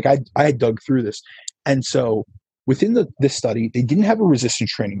study, like I had dug through this. And so within this study, they didn't have a resistance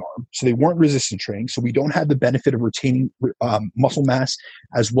training arm. So they weren't resistance training. So we don't have the benefit of retaining muscle mass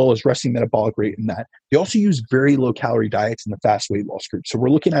as well as resting metabolic rate in that. They also use very low calorie diets in the fast weight loss group. So we're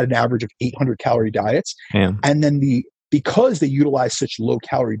looking at an average of 800 calorie diets. Yeah. And then because they utilize such low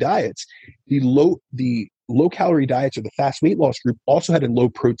calorie diets, the low calorie diets or the fast weight loss group also had a low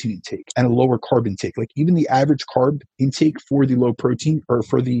protein intake and a lower carb intake. Like even the average carb intake for the low protein or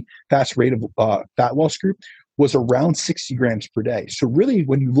for the fast rate of fat loss group was around 60 grams per day. So really,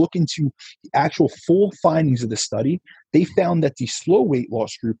 when you look into the actual full findings of the study, they found that the slow weight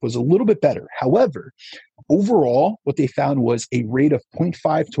loss group was a little bit better. However, overall, what they found was a rate of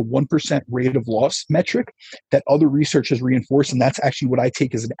 0.5 to 1% rate of loss metric that other research has reinforced, and that's actually what I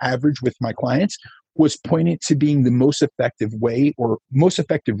take as an average with my clients, was pointed to being the most effective way or most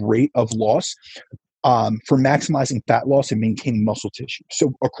effective rate of loss for maximizing fat loss and maintaining muscle tissue.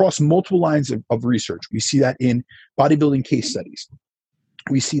 So across multiple lines of research, we see that in bodybuilding case studies.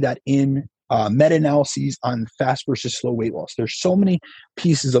 We see that in meta-analyses on fast versus slow weight loss. There's so many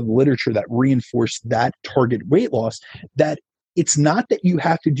pieces of literature that reinforce that target weight loss that it's not that you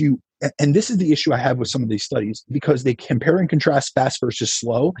have to do, and this is the issue I have with some of these studies, because they compare and contrast fast versus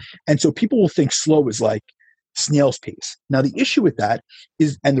slow. And so people will think slow is like snail's pace. Now, the issue with that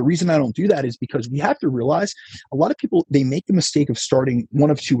is, and the reason I don't do that is because we have to realize a lot of people, they make the mistake of starting one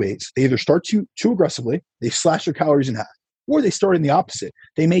of 2 ways. They either start too aggressively, they slash their calories in half, or they start in the opposite.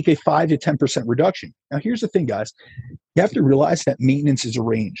 They make a 5 to 10% reduction. Now, here's the thing, guys. You have to realize that maintenance is a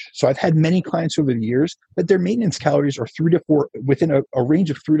range. So I've had many clients over the years that their maintenance calories are within a range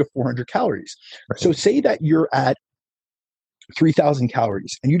of 300 to 400 calories. Right. So say that you're at 3,000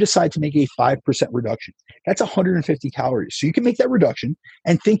 calories and you decide to make a 5% reduction. That's 150 calories. So you can make that reduction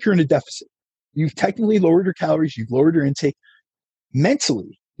and think you're in a deficit. You've technically lowered your calories. You've lowered your intake.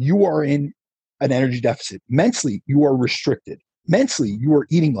 Mentally, you are in an energy deficit. Mentally, you are restricted. Mentally, you are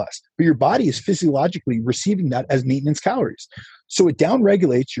eating less, but your body is physiologically receiving that as maintenance calories. So it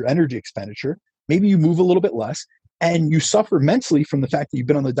downregulates your energy expenditure. Maybe you move a little bit less, and you suffer mentally from the fact that you've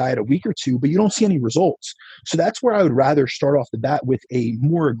been on the diet a week or two, but you don't see any results. So that's where I would rather start off the bat with a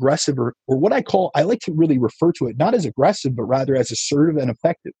more aggressive or what I like to really refer to it, not as aggressive, but rather as assertive and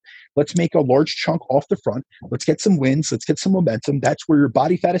effective. Let's make a large chunk off the front. Let's get some wins. Let's get some momentum. That's where your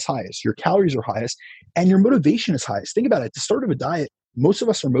body fat is highest, your calories are highest, and your motivation is highest. Think about it. At the start of a diet, most of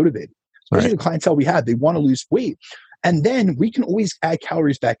us are motivated, especially the clientele we have. They want to lose weight. And then we can always add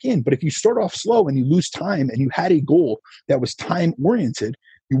calories back in. But if you start off slow and you lose time and you had a goal that was time oriented,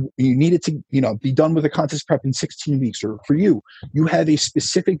 you needed to, be done with a contest prep in 16 weeks, or for you have a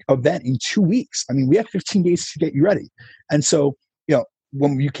specific event in 2 weeks. I mean, we have 15 days to get you ready. And so,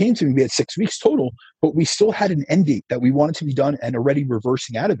 when you came to me, we had 6 weeks total, but we still had an end date that we wanted to be done and already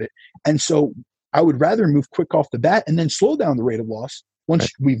reversing out of it. And so I would rather move quick off the bat and then slow down the rate of loss. Once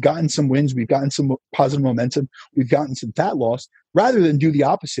we've gotten some wins, we've gotten some positive momentum, we've gotten some fat loss, rather than do the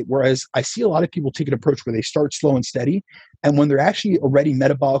opposite. Whereas I see a lot of people take an approach where they start slow and steady. And when they're actually already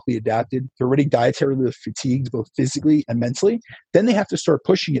metabolically adapted, they're already dietarily fatigued, both physically and mentally, then they have to start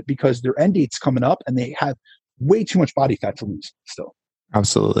pushing it because their end date's coming up and they have way too much body fat to lose still.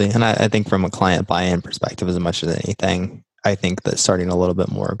 Absolutely. And I think from a client buy-in perspective, as much as anything, I think that starting a little bit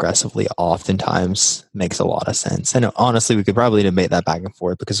more aggressively oftentimes makes a lot of sense. And honestly, we could probably debate that back and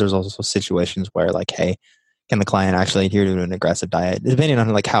forth, because there's also situations where, like, hey, can the client actually adhere to an aggressive diet? Depending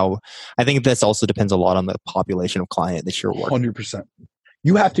on how, I think this also depends a lot on the population of client that you're working. 100%.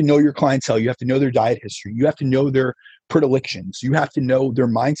 You have to know your clientele. You have to know their diet history. You have to know their predilections. You have to know their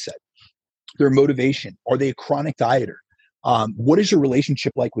mindset, their motivation. Are they a chronic dieter? What is your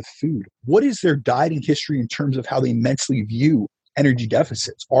relationship like with food? What is their dieting history in terms of how they mentally view energy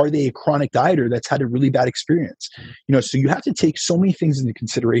deficits? Are they a chronic dieter that's had a really bad experience? So you have to take so many things into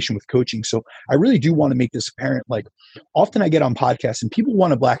consideration with coaching. So I really do want to make this apparent. Like, often I get on podcasts and people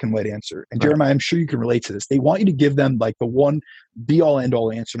want a black and white answer. And Jeremiah, I'm sure you can relate to this. They want you to give them like the one be all end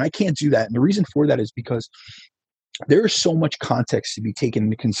all answer. And I can't do that. And the reason for that is because there is so much context to be taken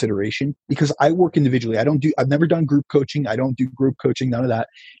into consideration, because I work individually. I've never done group coaching. I don't do group coaching, none of that.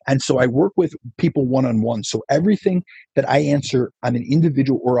 And so I work with people one-on-one. So everything that I answer on an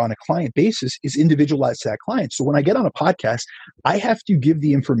individual or on a client basis is individualized to that client. So when I get on a podcast, I have to give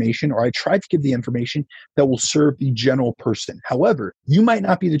the information, or I try to give the information that will serve the general person. However, you might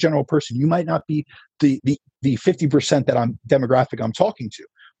not be the general person. You might not be the 50% demographic I'm talking to.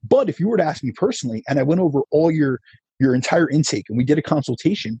 But if you were to ask me personally, and I went over all your entire intake and we did a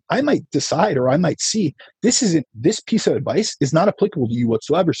consultation, I might decide, or I might see this piece of advice is not applicable to you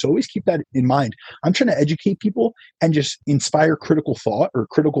whatsoever. So always keep that in mind. I'm trying to educate people and just inspire critical thought or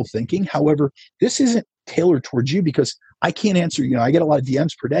critical thinking. However, this isn't tailored towards you, because I can't answer, I get a lot of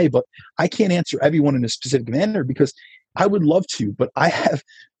DMs per day, but I can't answer everyone in a specific manner, because I would love to, but I have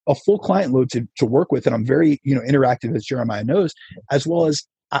a full client load to work with. And I'm very, interactive, as Jeremiah knows, as well as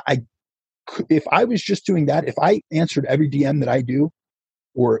if I was just doing that, if I answered every DM that I do,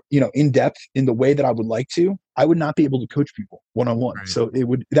 or in depth in the way that I would like to, I would not be able to coach people one-on-one. Right. So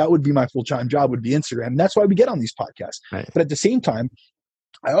that would be my full-time job, would be Instagram. And that's why we get on these podcasts. Right. But at the same time,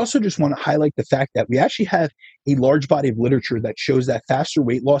 I also just want to highlight the fact that we actually have a large body of literature that shows that faster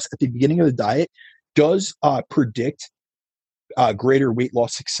weight loss at the beginning of the diet does predict greater weight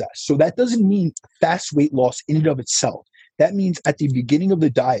loss success. So that doesn't mean fast weight loss in and of itself. That means at the beginning of the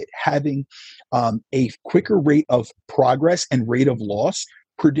diet, having a quicker rate of progress and rate of loss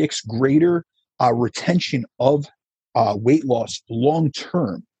predicts greater retention of weight loss long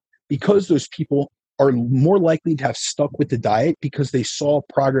term, because those people are more likely to have stuck with the diet because they saw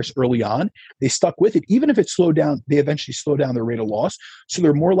progress early on. They stuck with it. Even if it slowed down, they eventually slow down their rate of loss. So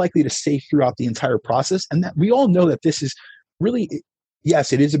they're more likely to stay throughout the entire process. And that we all know that this is really,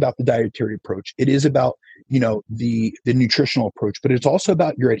 yes, it is about the dietary approach. It is about, the nutritional approach, but it's also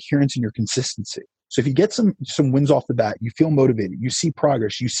about your adherence and your consistency. So if you get some wins off the bat, you feel motivated, you see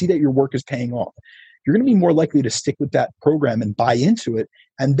progress, you see that your work is paying off, you're going to be more likely to stick with that program and buy into it,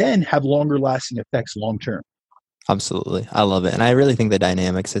 and then have longer lasting effects long term. Absolutely. I love it. And I really think the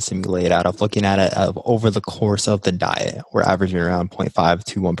dynamics that Simi laid out of looking at it over the course of the diet, we're averaging around 0.5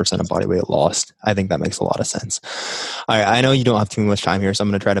 to 1% of body weight lost. I think that makes a lot of sense. All right, I know you don't have too much time here, so I'm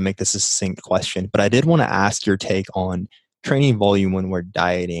going to try to make this a succinct question, but I did want to ask your take on training volume when we're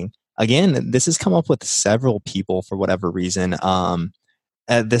dieting. Again, this has come up with several people for whatever reason.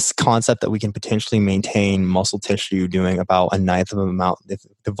 This concept that we can potentially maintain muscle tissue doing about a ninth of the amount,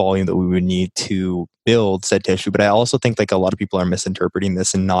 the volume that we would need to build said tissue. But I also think like a lot of people are misinterpreting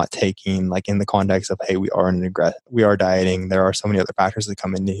this and not taking like in the context of, hey, we are dieting. There are so many other factors that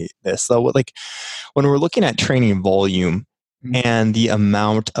come into this. So like when we're looking at training volume, Mhm. and the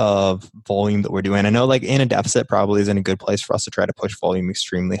amount of volume that we're doing. I know like in a deficit probably isn't a good place for us to try to push volume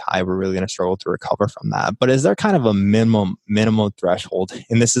extremely high. We're really going to struggle to recover from that. But is there kind of a minimum threshold?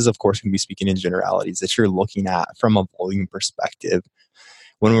 And this is of course going to be speaking in generalities that you're looking at from a volume perspective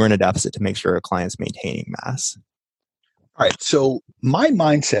when we're in a deficit to make sure a client's maintaining mass? All right. So my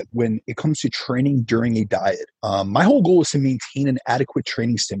mindset when it comes to training during a diet, my whole goal is to maintain an adequate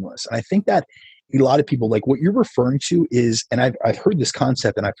training stimulus. And I think that a lot of people like what you're referring to is, and I've heard this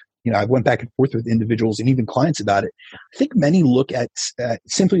concept, and I've went back and forth with individuals and even clients about it. I think many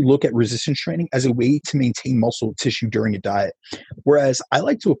simply look at resistance training as a way to maintain muscle tissue during a diet, whereas I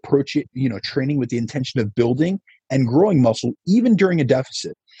like to approach it, training with the intention of building and growing muscle even during a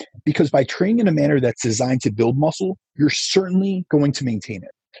deficit. Because by training in a manner that's designed to build muscle, you're certainly going to maintain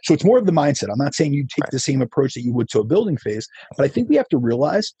it. So it's more of the mindset. I'm not saying you take Right. the same approach that you would to a building phase, but I think we have to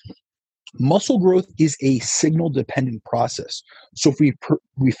realize muscle growth is a signal dependent process. So if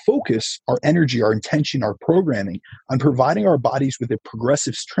we focus our energy, our intention, our programming on providing our bodies with a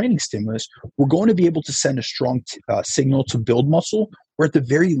progressive training stimulus, we're going to be able to send a strong signal to build muscle, or at the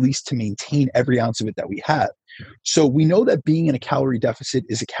very least to maintain every ounce of it that we have. So we know that being in a calorie deficit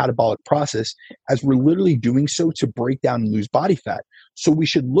is a catabolic process, as we're literally doing so to break down and lose body fat. So we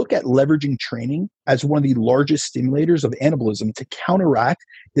should look at leveraging training as one of the largest stimulators of anabolism to counteract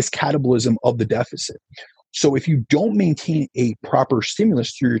this catabolism of the deficit. So if you don't maintain a proper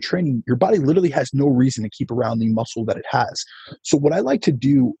stimulus through your training, your body literally has no reason to keep around the muscle that it has. So what I like to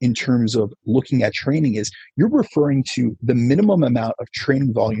do in terms of looking at training is you're referring to the minimum amount of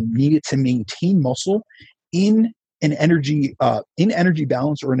training volume needed to maintain muscle in energy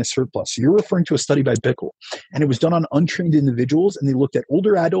balance or in a surplus. So you're referring to a study by Bickel, and it was done on untrained individuals, and they looked at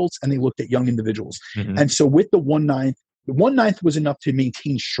older adults and they looked at young individuals. Mm-hmm. And so with the 1/9, the 1/9 was enough to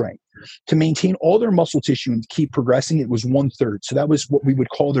maintain strength, to maintain all their muscle tissue and keep progressing. It was 1/3. So that was what we would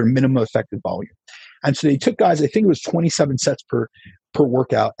call their minimum effective volume. And so they took guys, I think it was 27 sets per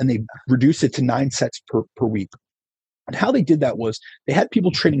workout, and they reduced it to 9 sets per week. And how they did that was they had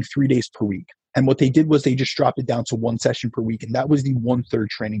people training 3 days per week. And what they did was they just dropped it down to 1 session per week. And that was the 1/3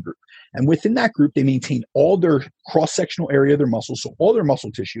 training group. And within that group, they maintained all their cross-sectional area of their muscles, so all their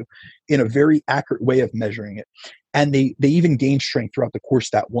muscle tissue, in a very accurate way of measuring it. And they even gained strength throughout the course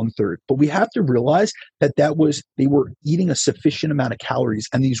of that 1/3. But we have to realize that they were eating a sufficient amount of calories,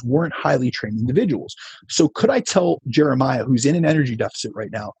 and these weren't highly trained individuals. So could I tell Jeremiah, who's in an energy deficit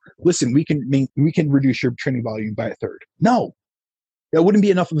right now, listen, we can reduce your training volume by 1/3? No, that wouldn't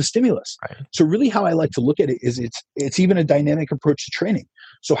be enough of a stimulus. Right. So really how I like to look at it is it's even a dynamic approach to training.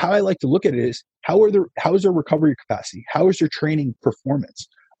 So how I like to look at it is how is their recovery capacity? How is their training performance?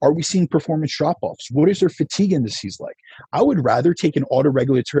 Are we seeing performance drop-offs? What is their fatigue indices like? I would rather take an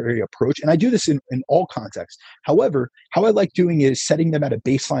auto-regulatory approach, and I do this in all contexts. However, how I like doing is setting them at a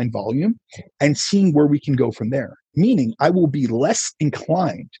baseline volume and seeing where we can go from there. Meaning I will be less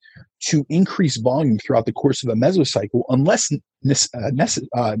inclined to increase volume throughout the course of a mesocycle unless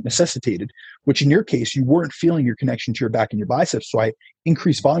necessitated, which in your case, you weren't feeling your connection to your back and your biceps. So I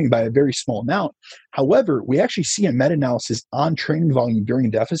increased volume by a very small amount. However, we actually see a meta-analysis on training volume during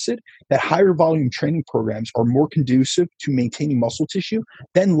a deficit that higher volume training programs are more conducive to maintaining muscle tissue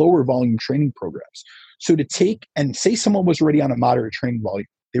than lower volume training programs. So to take and say someone was already on a moderate training volume,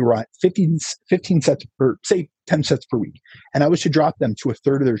 they were at 15 sets, or say 10 sets per week, and I was to drop them to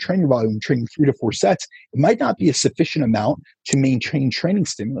 1/3 of their training volume, training 3 to 4 sets, it might not be a sufficient amount to maintain training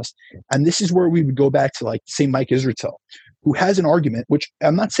stimulus. And this is where we would go back to, like, say, Mike Israetel, who has an argument, which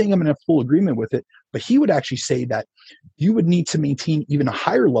I'm not saying I'm in a full agreement with it, but he would actually say that you would need to maintain even a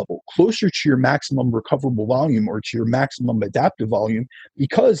higher level, closer to your maximum recoverable volume or to your maximum adaptive volume,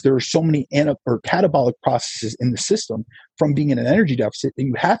 because there are so many catabolic processes in the system from being in an energy deficit that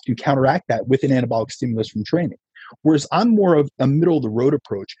you have to counteract that with an anabolic stimulus from training. Whereas I'm more of a middle of the road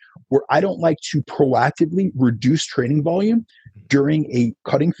approach, where I don't like to proactively reduce training volume during a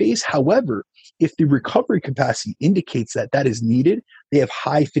cutting phase. However, if the recovery capacity indicates that that is needed, they have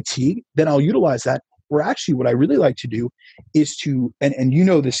high fatigue, then I'll utilize that. Or actually, what I really like to do is and you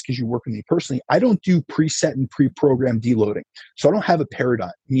know this because you work with me personally, I don't do preset and pre-programmed deloading. So I don't have a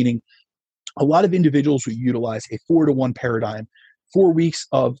paradigm, meaning a lot of individuals will utilize a 4-to-1 paradigm. 4 weeks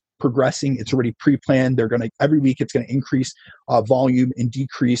of progressing, it's already pre-planned. Every week it's going to increase volume and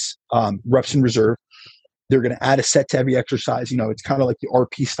decrease reps in reserve. They're going to add a set to every exercise. It's kind of like the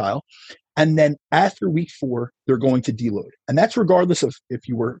RP style. And then after week 4, they're going to deload. And that's regardless of if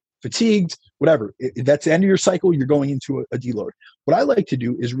you were fatigued, whatever. That's the end of your cycle. You're going into a deload. What I like to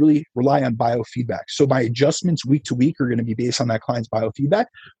do is really rely on biofeedback. So my adjustments week to week are going to be based on that client's biofeedback.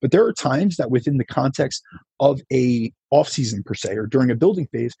 But there are times that within the context of a off season per se, or during a building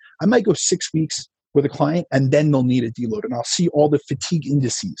phase, I might go 6 weeks with a client and then they'll need a deload. And I'll see all the fatigue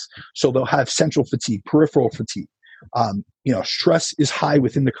indices. So they'll have central fatigue, peripheral fatigue. Stress is high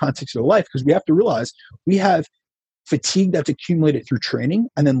within the context of their life, because we have to realize we have fatigue that's accumulated through training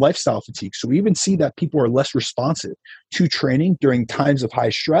and then lifestyle fatigue. So we even see that people are less responsive to training during times of high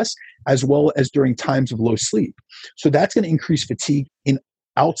stress as well as during times of low sleep. So that's going to increase fatigue in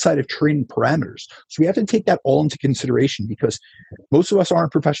outside of training parameters. So we have to take that all into consideration, because most of us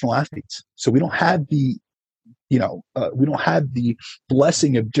aren't professional athletes. So we don't have the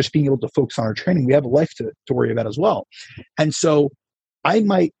blessing of just being able to focus on our training. We have a life to worry about as well. And so I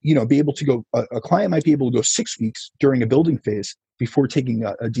might, be able to go, a client might be able to go 6 weeks during a building phase before taking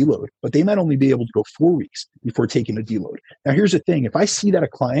a deload, but they might only be able to go 4 weeks before taking a deload. Now, here's the thing. If I see that a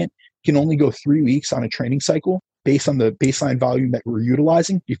client can only go 3 weeks on a training cycle based on the baseline volume that we're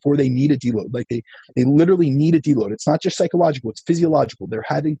utilizing before they need a deload, like they literally need a deload. It's not just psychological, it's physiological. They're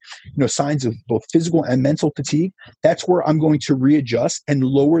having, signs of both physical and mental fatigue. That's where I'm going to readjust and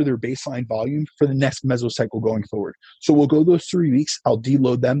lower their baseline volume for the next mesocycle going forward. So we'll go those 3 weeks. I'll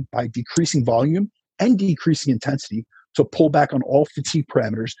deload them by decreasing volume and decreasing intensity to pull back on all fatigue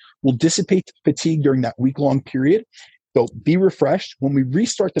parameters. We'll dissipate fatigue during that week-long period. They'll be refreshed. When we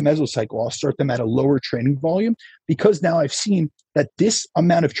restart the mesocycle, I'll start them at a lower training volume, because now I've seen that this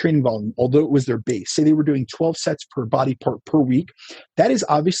amount of training volume, although it was their base, say they were doing 12 sets per body part per week, that is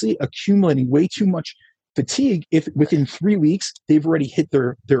obviously accumulating way too much fatigue if within 3 weeks they've already hit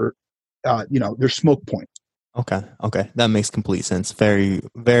their smoke point. Okay. That makes complete sense. Very,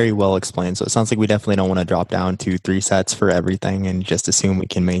 very well explained. So it sounds like we definitely don't want to drop down to 3 sets for everything and just assume we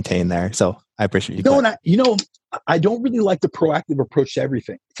can maintain there. So I appreciate you. No, and I don't really like the proactive approach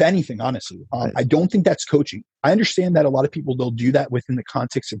to anything, honestly. Right. I don't think that's coaching. I understand that a lot of people, they'll do that within the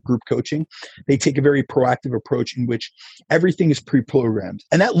context of group coaching. They take a very proactive approach in which everything is pre-programmed.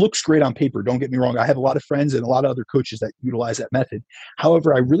 And that looks great on paper. Don't get me wrong. I have a lot of friends and a lot of other coaches that utilize that method.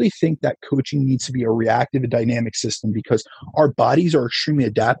 However, I really think that coaching needs to be a reactive and dynamic system, because our bodies are extremely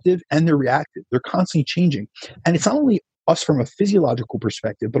adaptive and they're reactive. They're constantly changing. And it's not only us from a physiological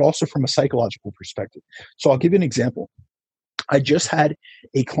perspective, but also from a psychological perspective. So I'll give you an example. I just had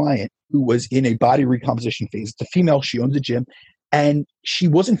a client who was in a body recomposition phase. It's a female. She owns a gym, and she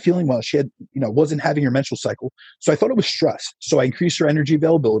wasn't feeling well. She had, wasn't having her menstrual cycle. So I thought it was stress. So I increased her energy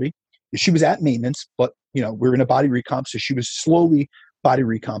availability. She was at maintenance, but we're in a body recomp. So she was slowly body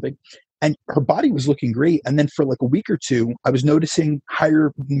recomping. And her body was looking great. And then for like a week or two, I was noticing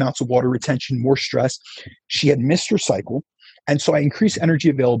higher amounts of water retention, more stress. She had missed her cycle. And so I increased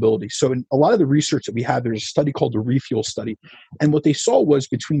energy availability. So in a lot of the research that we have, there's a study called the Refuel study. And what they saw was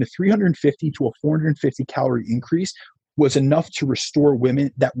between a 350 to a 450 calorie increase was enough to restore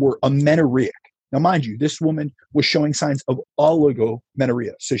women that were amenorrheic. Now, mind you, this woman was showing signs of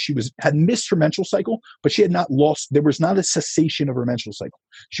oligomenorrhea. So she had missed her menstrual cycle, but she had not lost, there was not a cessation of her menstrual cycle.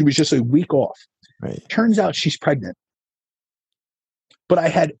 She was just a week off. Right. Turns out she's pregnant. But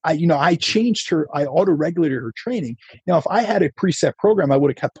I changed her, I auto-regulated her training. Now, if I had a preset program, I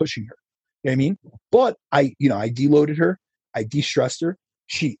would have kept pushing her. You know what I mean? But I deloaded her, I de-stressed her.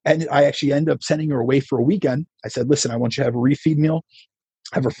 I actually ended up sending her away for a weekend. I said, listen, I want you to have a refeed meal,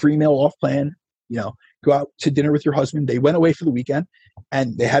 have a free meal off plan, go out to dinner with your husband. They went away for the weekend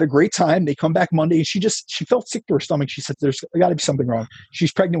and they had a great time. They come back Monday and she felt sick to her stomach. She said, there's got to be something wrong.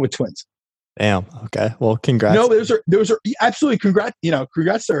 She's pregnant with twins. Damn. Okay. Well, congrats. No, those are absolutely congrats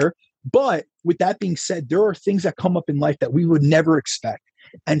to her. But with that being said, there are things that come up in life that we would never expect.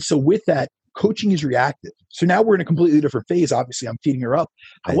 And so with that, coaching is reactive. So now we're in a completely different phase. Obviously, I'm feeding her up.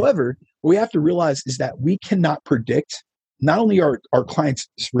 Right. However, what we have to realize is that we cannot predict not only our clients'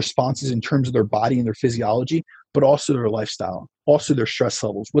 responses in terms of their body and their physiology, but also their lifestyle, also their stress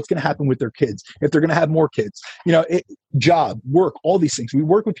levels, what's going to happen with their kids, if they're going to have more kids, job, work, all these things. We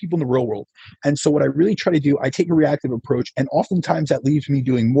work with people in the real world. And so what I really try to do, I take a reactive approach, and oftentimes that leaves me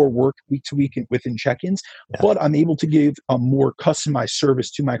doing more work week to week within check-ins, but I'm able to give a more customized service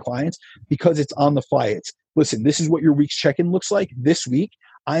to my clients because it's on the fly. It's, listen, this is what your week's check-in looks like this week.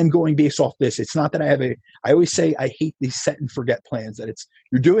 I'm going based off this. It's not that I always say I hate these set and forget plans, that it's,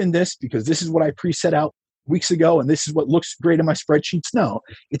 you're doing this because this is what I pre-set out weeks ago and this is what looks great in my spreadsheets. No,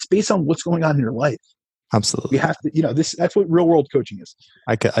 it's based on what's going on in your life. Absolutely. We have to, that's what real world coaching is.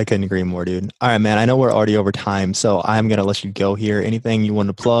 I couldn't agree more, dude. All right, man. I know we're already over time, so I'm going to let you go here. Anything you want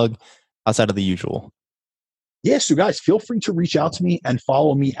to plug outside of the usual? Yeah, so guys, feel free to reach out to me and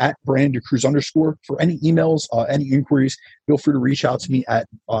follow me at @BrandonDeCruz_ for any emails, any inquiries. Feel free to reach out to me at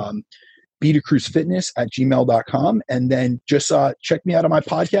bdecruzfitness@gmail.com. And then just check me out on my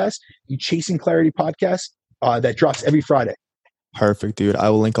podcast, the Chasing Clarity podcast, that drops every Friday. Perfect, dude. I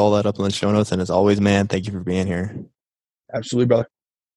will link all that up in the show notes. And as always, man, thank you for being here. Absolutely, brother.